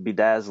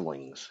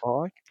 bedazzlings.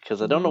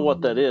 Because I don't know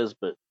what that is,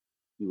 but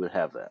you would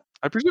have that.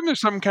 I presume there's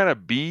some kind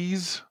of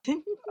bees.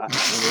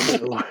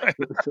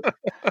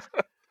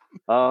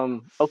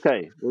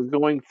 Okay, we're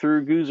going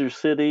through GOZR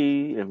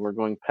City, and we're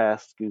going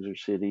past GOZR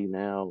City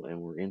now, and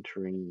we're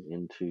entering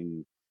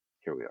into,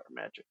 here we are,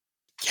 magic.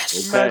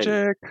 Yes, okay.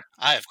 Magic.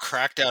 I have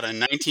cracked out a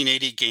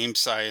 1980 game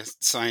science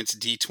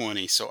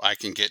D20, so I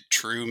can get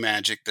true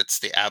magic. That's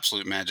the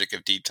absolute magic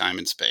of deep time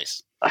and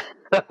space.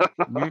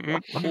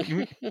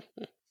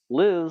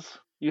 Liz,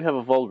 you have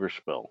a vulgar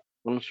spell.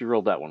 Why don't you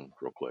roll that one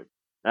real quick?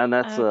 And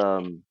that's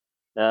a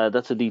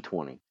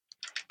D20.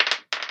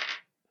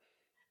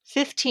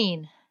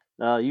 15.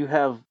 You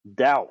have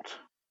doubt.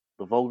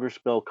 The vulgar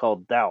spell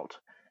called doubt.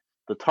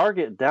 The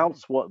target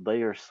doubts what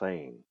they are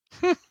saying.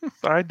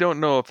 I don't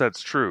know if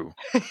that's true.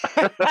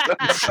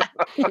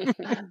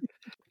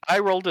 I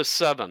rolled a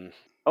 7.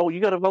 Oh, you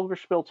got a vulgar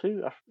spell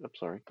too? I'm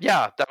sorry.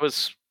 Yeah, that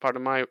was part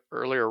of my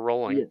earlier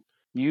rolling. Yeah.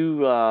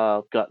 You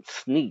got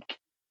sneak.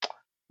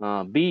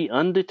 Be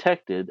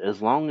undetected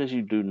as long as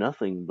you do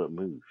nothing but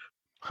move.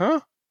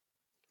 Huh?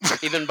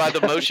 Even by the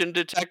motion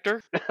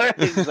detector?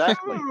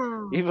 Exactly.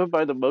 Even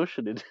by the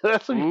motion detector.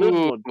 That's a good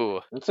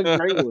one. That's a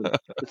great one.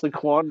 It's a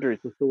quandary.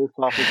 It's a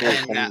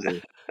philosophical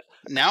quandary.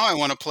 Now I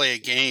want to play a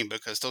game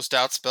because those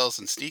doubt spells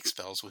and sneak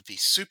spells would be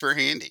super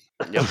handy.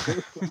 Yep.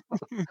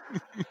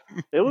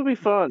 It would be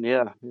fun,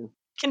 yeah.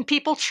 Can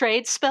people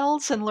trade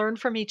spells and learn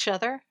from each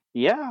other?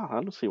 Yeah, I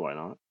don't see why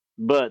not.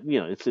 But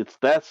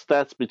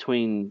that's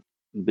between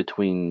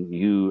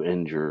you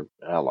and your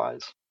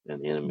allies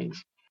and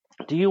enemies.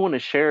 Do you want to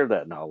share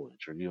that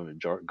knowledge, or do you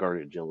want to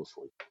guard it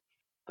jealously?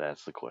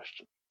 That's the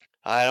question.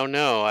 I don't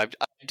know. I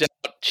doubt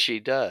she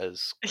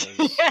does.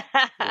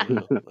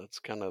 That's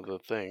kind of the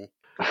thing.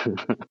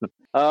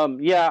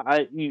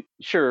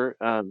 Sure.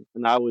 And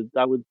I would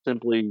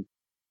simply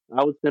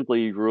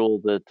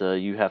rule that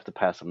you have to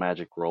pass a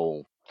magic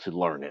roll to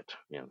learn it.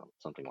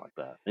 Something like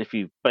that. If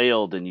you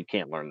fail, then you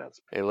can't learn that.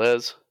 Hey,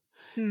 Liz.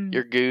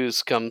 Your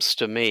goose comes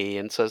to me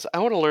and says, I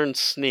want to learn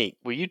sneak.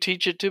 Will you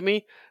teach it to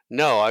me?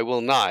 No, I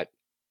will not.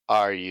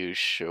 Are you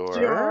sure?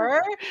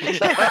 Sure.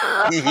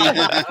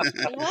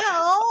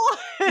 Well.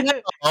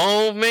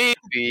 Oh,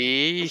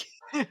 maybe.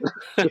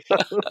 That's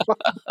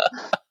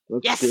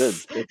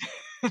Yes! good.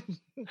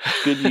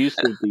 Good use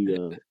of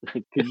the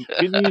good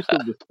use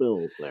of the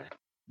spells there.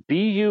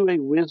 Be you a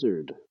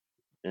wizard,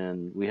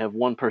 and we have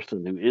one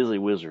person who is a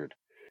wizard.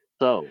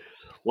 So,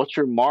 what's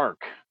your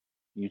mark?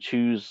 You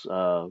choose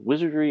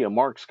wizardry. A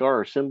mark, scar,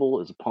 or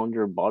symbol is upon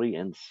your body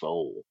and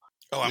soul.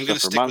 Oh, I'm So going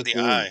to for stick with the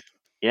Monsoon- eye.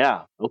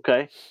 Yeah.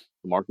 Okay.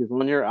 The mark is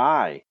on your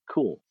eye.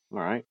 Cool. All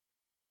right.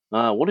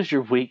 What is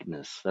your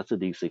weakness? That's a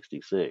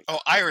D66. Oh,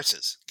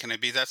 irises. Can I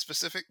be that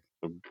specific?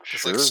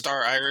 Just like Sure.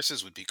 star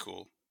irises would be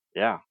cool.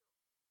 Yeah.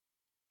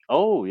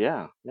 Oh,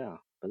 yeah. Yeah.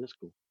 That is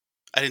cool.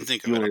 I didn't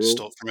think of You it. I wanna just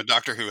roll? stole it from a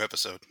Doctor Who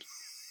episode.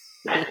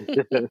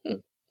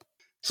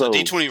 So, So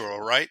D20 roll,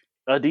 right?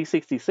 a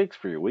D66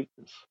 for your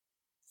weakness.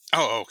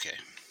 Oh, okay.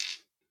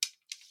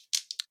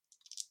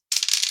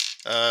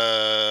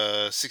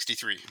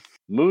 63.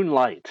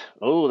 Moonlight.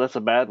 Oh, that's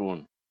a bad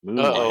one.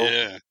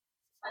 Moonlight.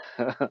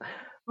 Yeah.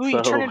 Ooh,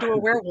 you turn into a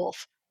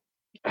werewolf.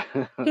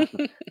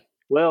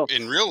 Well,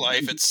 in real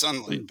life, it's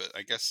sunlight, but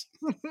I guess.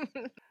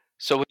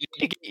 So we need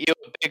to get you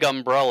a big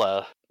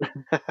umbrella.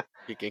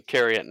 You can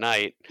carry at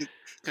night.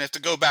 Gonna have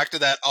to go back to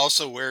that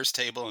also wears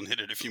table and hit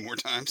it a few more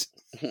times.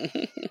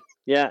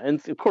 Yeah,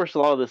 and of course, a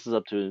lot of this is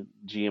up to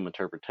GM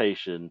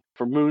interpretation.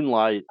 For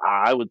Moonlight,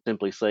 I would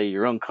simply say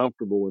you're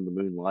uncomfortable in the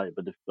Moonlight,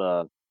 but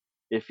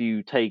if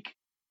you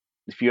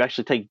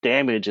actually take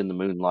damage in the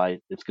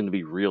Moonlight, it's going to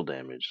be real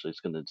damage. So it's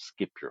going to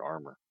skip your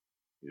armor,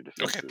 your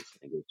defenses,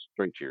 and go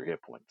straight to your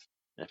hit points.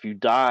 And if you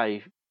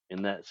die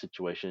in that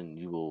situation,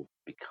 you will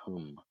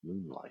become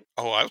Moonlight.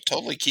 Oh, I would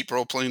totally keep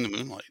role playing the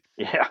Moonlight.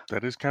 Yeah,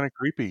 That is kind of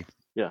creepy.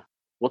 yeah.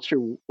 What's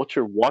your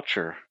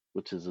Watcher,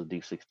 which is a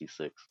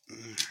D66?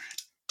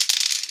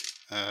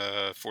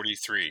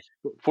 43.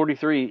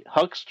 43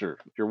 Huckster.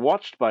 You're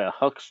watched by a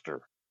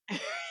huckster.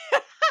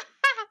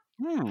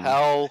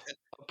 How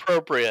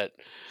appropriate.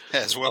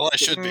 As well I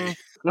should be.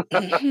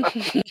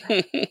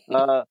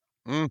 Well,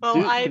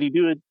 Can you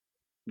do it?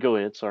 Go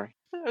ahead, sorry.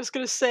 I was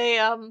going to say,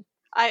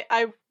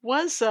 I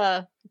was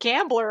a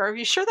gambler. Are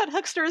you sure that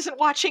huckster isn't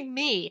watching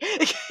me?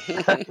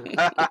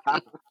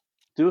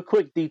 Do a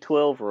quick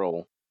D12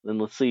 roll, and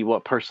let's see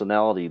what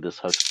personality this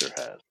huckster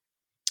has.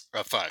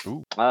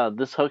 5.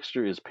 This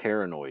huckster is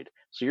paranoid.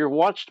 So you're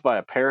watched by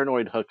a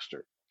paranoid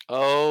huckster.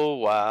 Oh,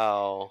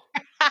 wow.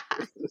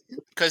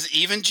 Because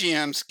even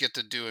GMs get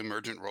to do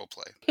emergent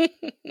roleplay.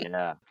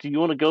 Yeah. Do you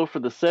want to go for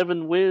the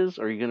 7 whiz,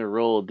 or are you going to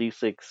roll a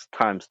D6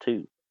 times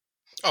 2?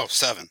 Oh,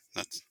 7.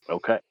 That's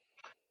okay.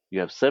 You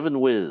have 7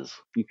 whiz.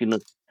 You can,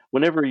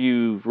 whenever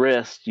you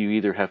rest, you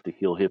either have to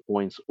heal hit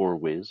points or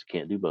whiz.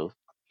 Can't do both.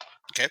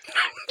 Okay.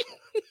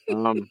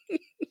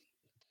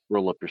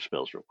 Roll up your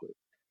spells real quick.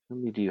 How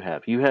many do you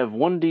have? You have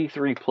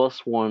 1d3 plus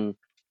 1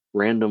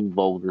 random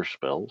vulgar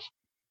spells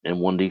and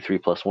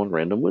 1d3 plus 1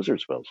 random wizard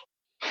spells.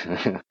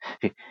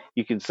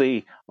 You can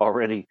see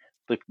already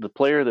the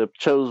player that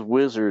chose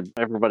wizard,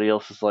 everybody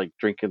else is like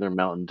drinking their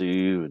Mountain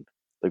Dew and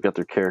they've got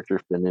their character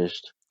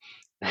finished.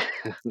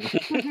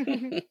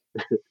 The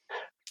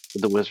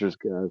wizard's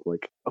guy's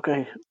like,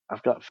 okay,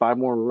 I've got 5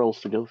 more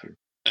rolls to go through.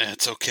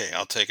 It's okay.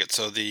 I'll take it.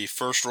 So the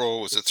first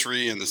roll was a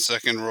 3, and the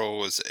second roll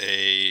was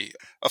a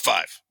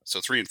 5. So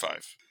 3 and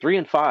 5. 3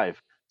 and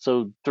 5.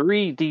 So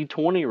 3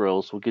 D20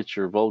 rolls will get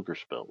your vulgar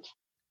spells.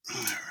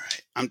 All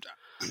right. I'm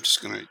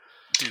just gonna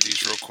do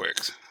these real quick.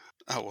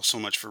 Oh well, so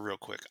much for real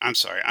quick. I'm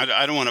sorry.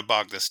 I don't want to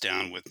bog this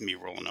down with me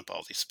rolling up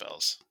all these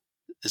spells.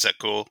 Is that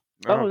cool?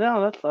 Oh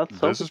no, that's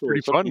This is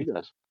pretty fun.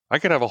 I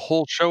could have a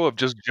whole show of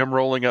just Jim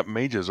rolling up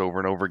mages over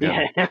and over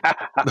again.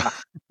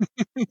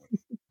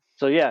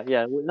 So yeah.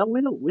 No,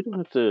 we don't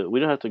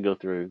have to go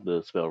through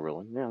the spell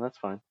rolling. Yeah, that's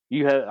fine.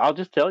 I'll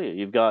just tell you,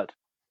 you've got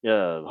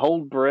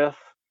hold breath,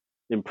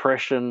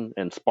 impression,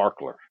 and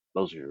sparkler.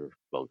 Those are your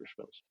vulgar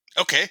spells.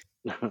 Okay.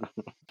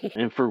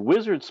 And for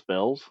wizard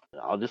spells,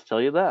 I'll just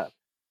tell you that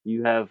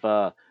you have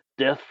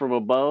death from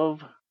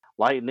above,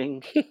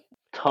 lightning,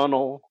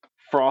 tunnel,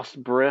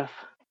 frost breath,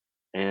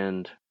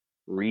 and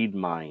read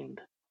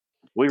mind.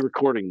 We're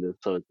recording this,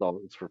 so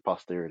it's for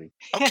posterity.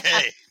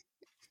 Okay.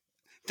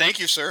 Thank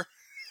you, sir.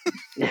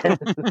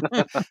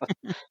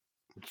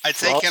 I'd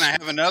say, can I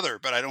have another?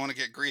 But I don't want to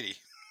get greedy.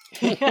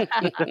 We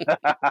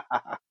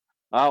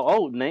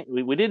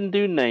didn't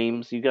do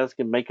names. You guys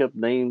can make up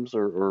names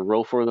or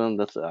roll for them.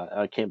 That's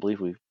I can't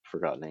believe we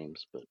forgot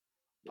names. But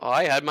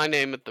I had my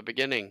name at the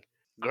beginning.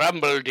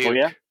 Grumbleduke. Oh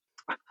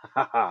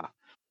yeah.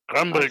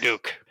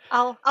 Grumbleduke.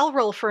 I'll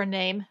roll for a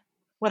name.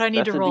 What do I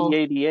need That's to roll?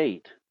 a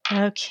D88.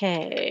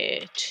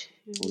 Okay.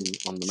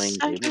 On the main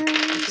table.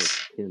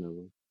 There's 10 of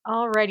them.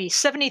 Alrighty,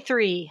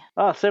 73.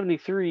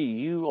 73.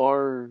 You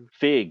are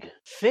Fig.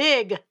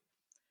 Fig.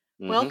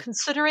 Well, Mhm.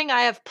 considering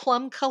I have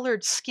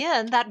plum-colored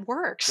skin, that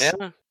works.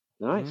 Yeah.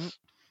 Nice.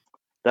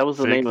 That was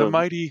the Fig name the of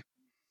Mighty.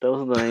 That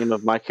was the name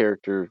of my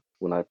character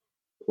when I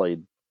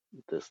played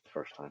this the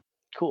first time.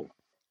 Cool.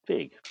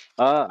 Fig.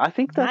 I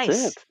think that's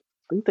Nice. it.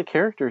 I think the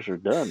characters are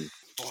done.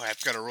 Boy,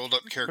 I've got a rolled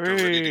up character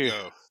ready to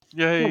go.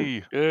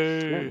 Yay.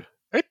 Yay.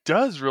 It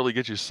does really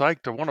get you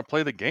psyched to want to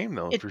play the game,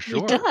 though, for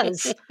sure. It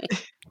does.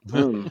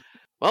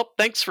 Well,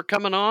 thanks for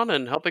coming on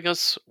and helping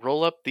us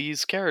roll up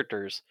these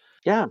characters.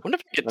 Yeah. I wonder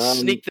if we could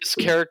sneak this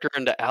character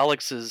into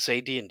Alex's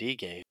AD&D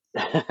game.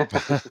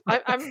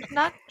 I'm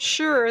not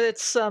sure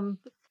it's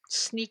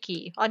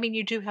sneaky. I mean,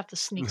 you do have the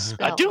sneak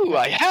spell. I do.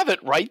 I have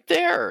it right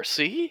there.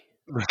 See?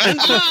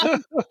 And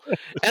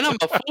I'm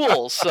a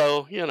fool,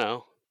 so, you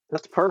know.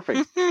 That's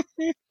perfect.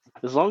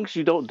 As long as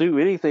you don't do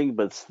anything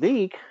but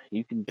sneak,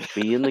 you can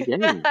be in the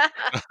game.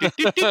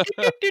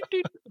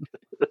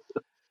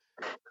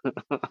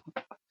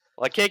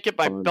 Well, I can't get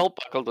my belt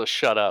buckle to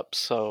shut up,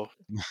 so.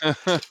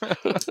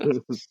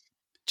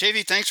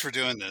 JV, thanks for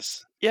doing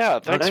this. Yeah,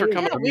 thanks for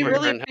coming we over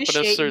really and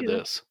helping us through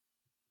this.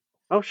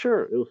 Oh,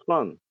 sure. It was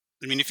fun.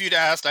 I mean, if you'd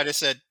asked, I'd have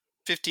said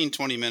 15,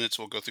 20 minutes,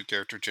 we'll go through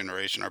character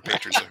generation. Our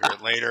patrons will hear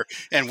it later.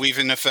 And we've,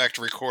 in effect,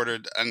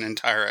 recorded an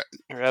entire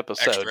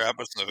extra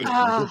episode.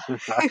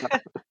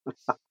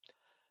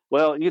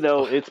 Well, you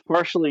know, it's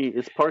partially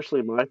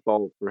my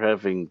fault for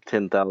having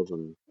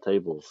 10,000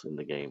 tables in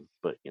the game,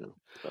 but you know.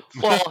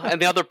 Well,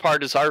 and the other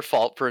part is our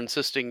fault for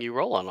insisting we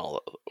roll on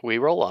all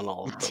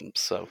of them.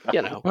 So,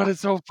 you know. But it's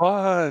so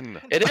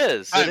fun. It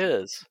is. It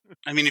is.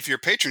 I mean, if you're a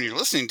patron, you're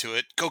listening to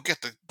it, go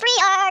get the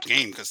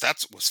game because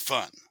that was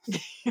fun.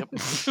 Yep.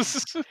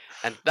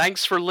 And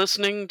thanks for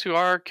listening to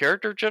our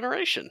character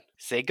generation.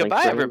 Say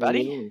goodbye,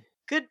 everybody.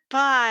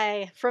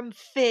 Goodbye from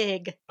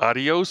Fig.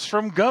 Adios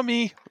from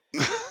Gummy.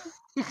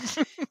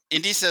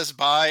 Indy says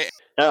bye.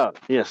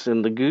 Yes,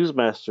 and the Goose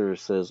Master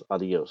says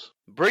adios.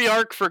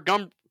 Briark for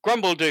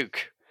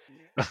Grumbleduke.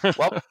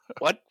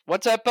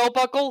 What's that, belt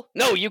buckle?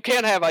 No, you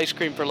can't have ice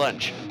cream for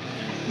lunch.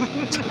 And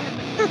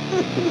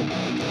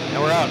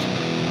we're out.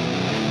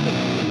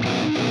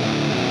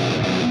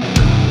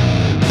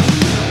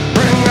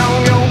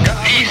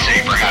 The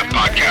Save for Half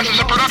podcast is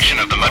a production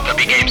of the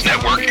Mudpuppy Games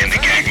Network and the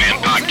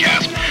Gagman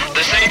Podcast.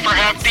 The Save for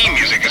Half theme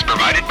music is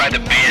provided by the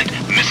band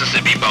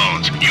Mississippi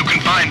Bones. You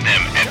can find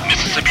them at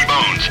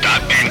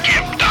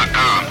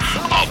mississippibones.bandcamp.com.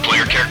 All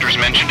player characters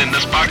mentioned in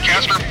this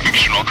podcast are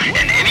fictional,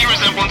 and any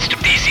resemblance to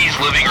PCs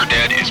living or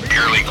dead is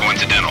purely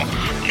coincidental.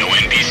 No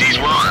NPCs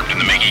were harmed in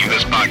the making of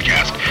this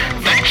podcast.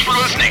 Thanks for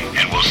listening,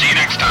 and we'll see you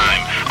next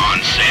time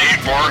on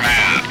Save for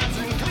Half.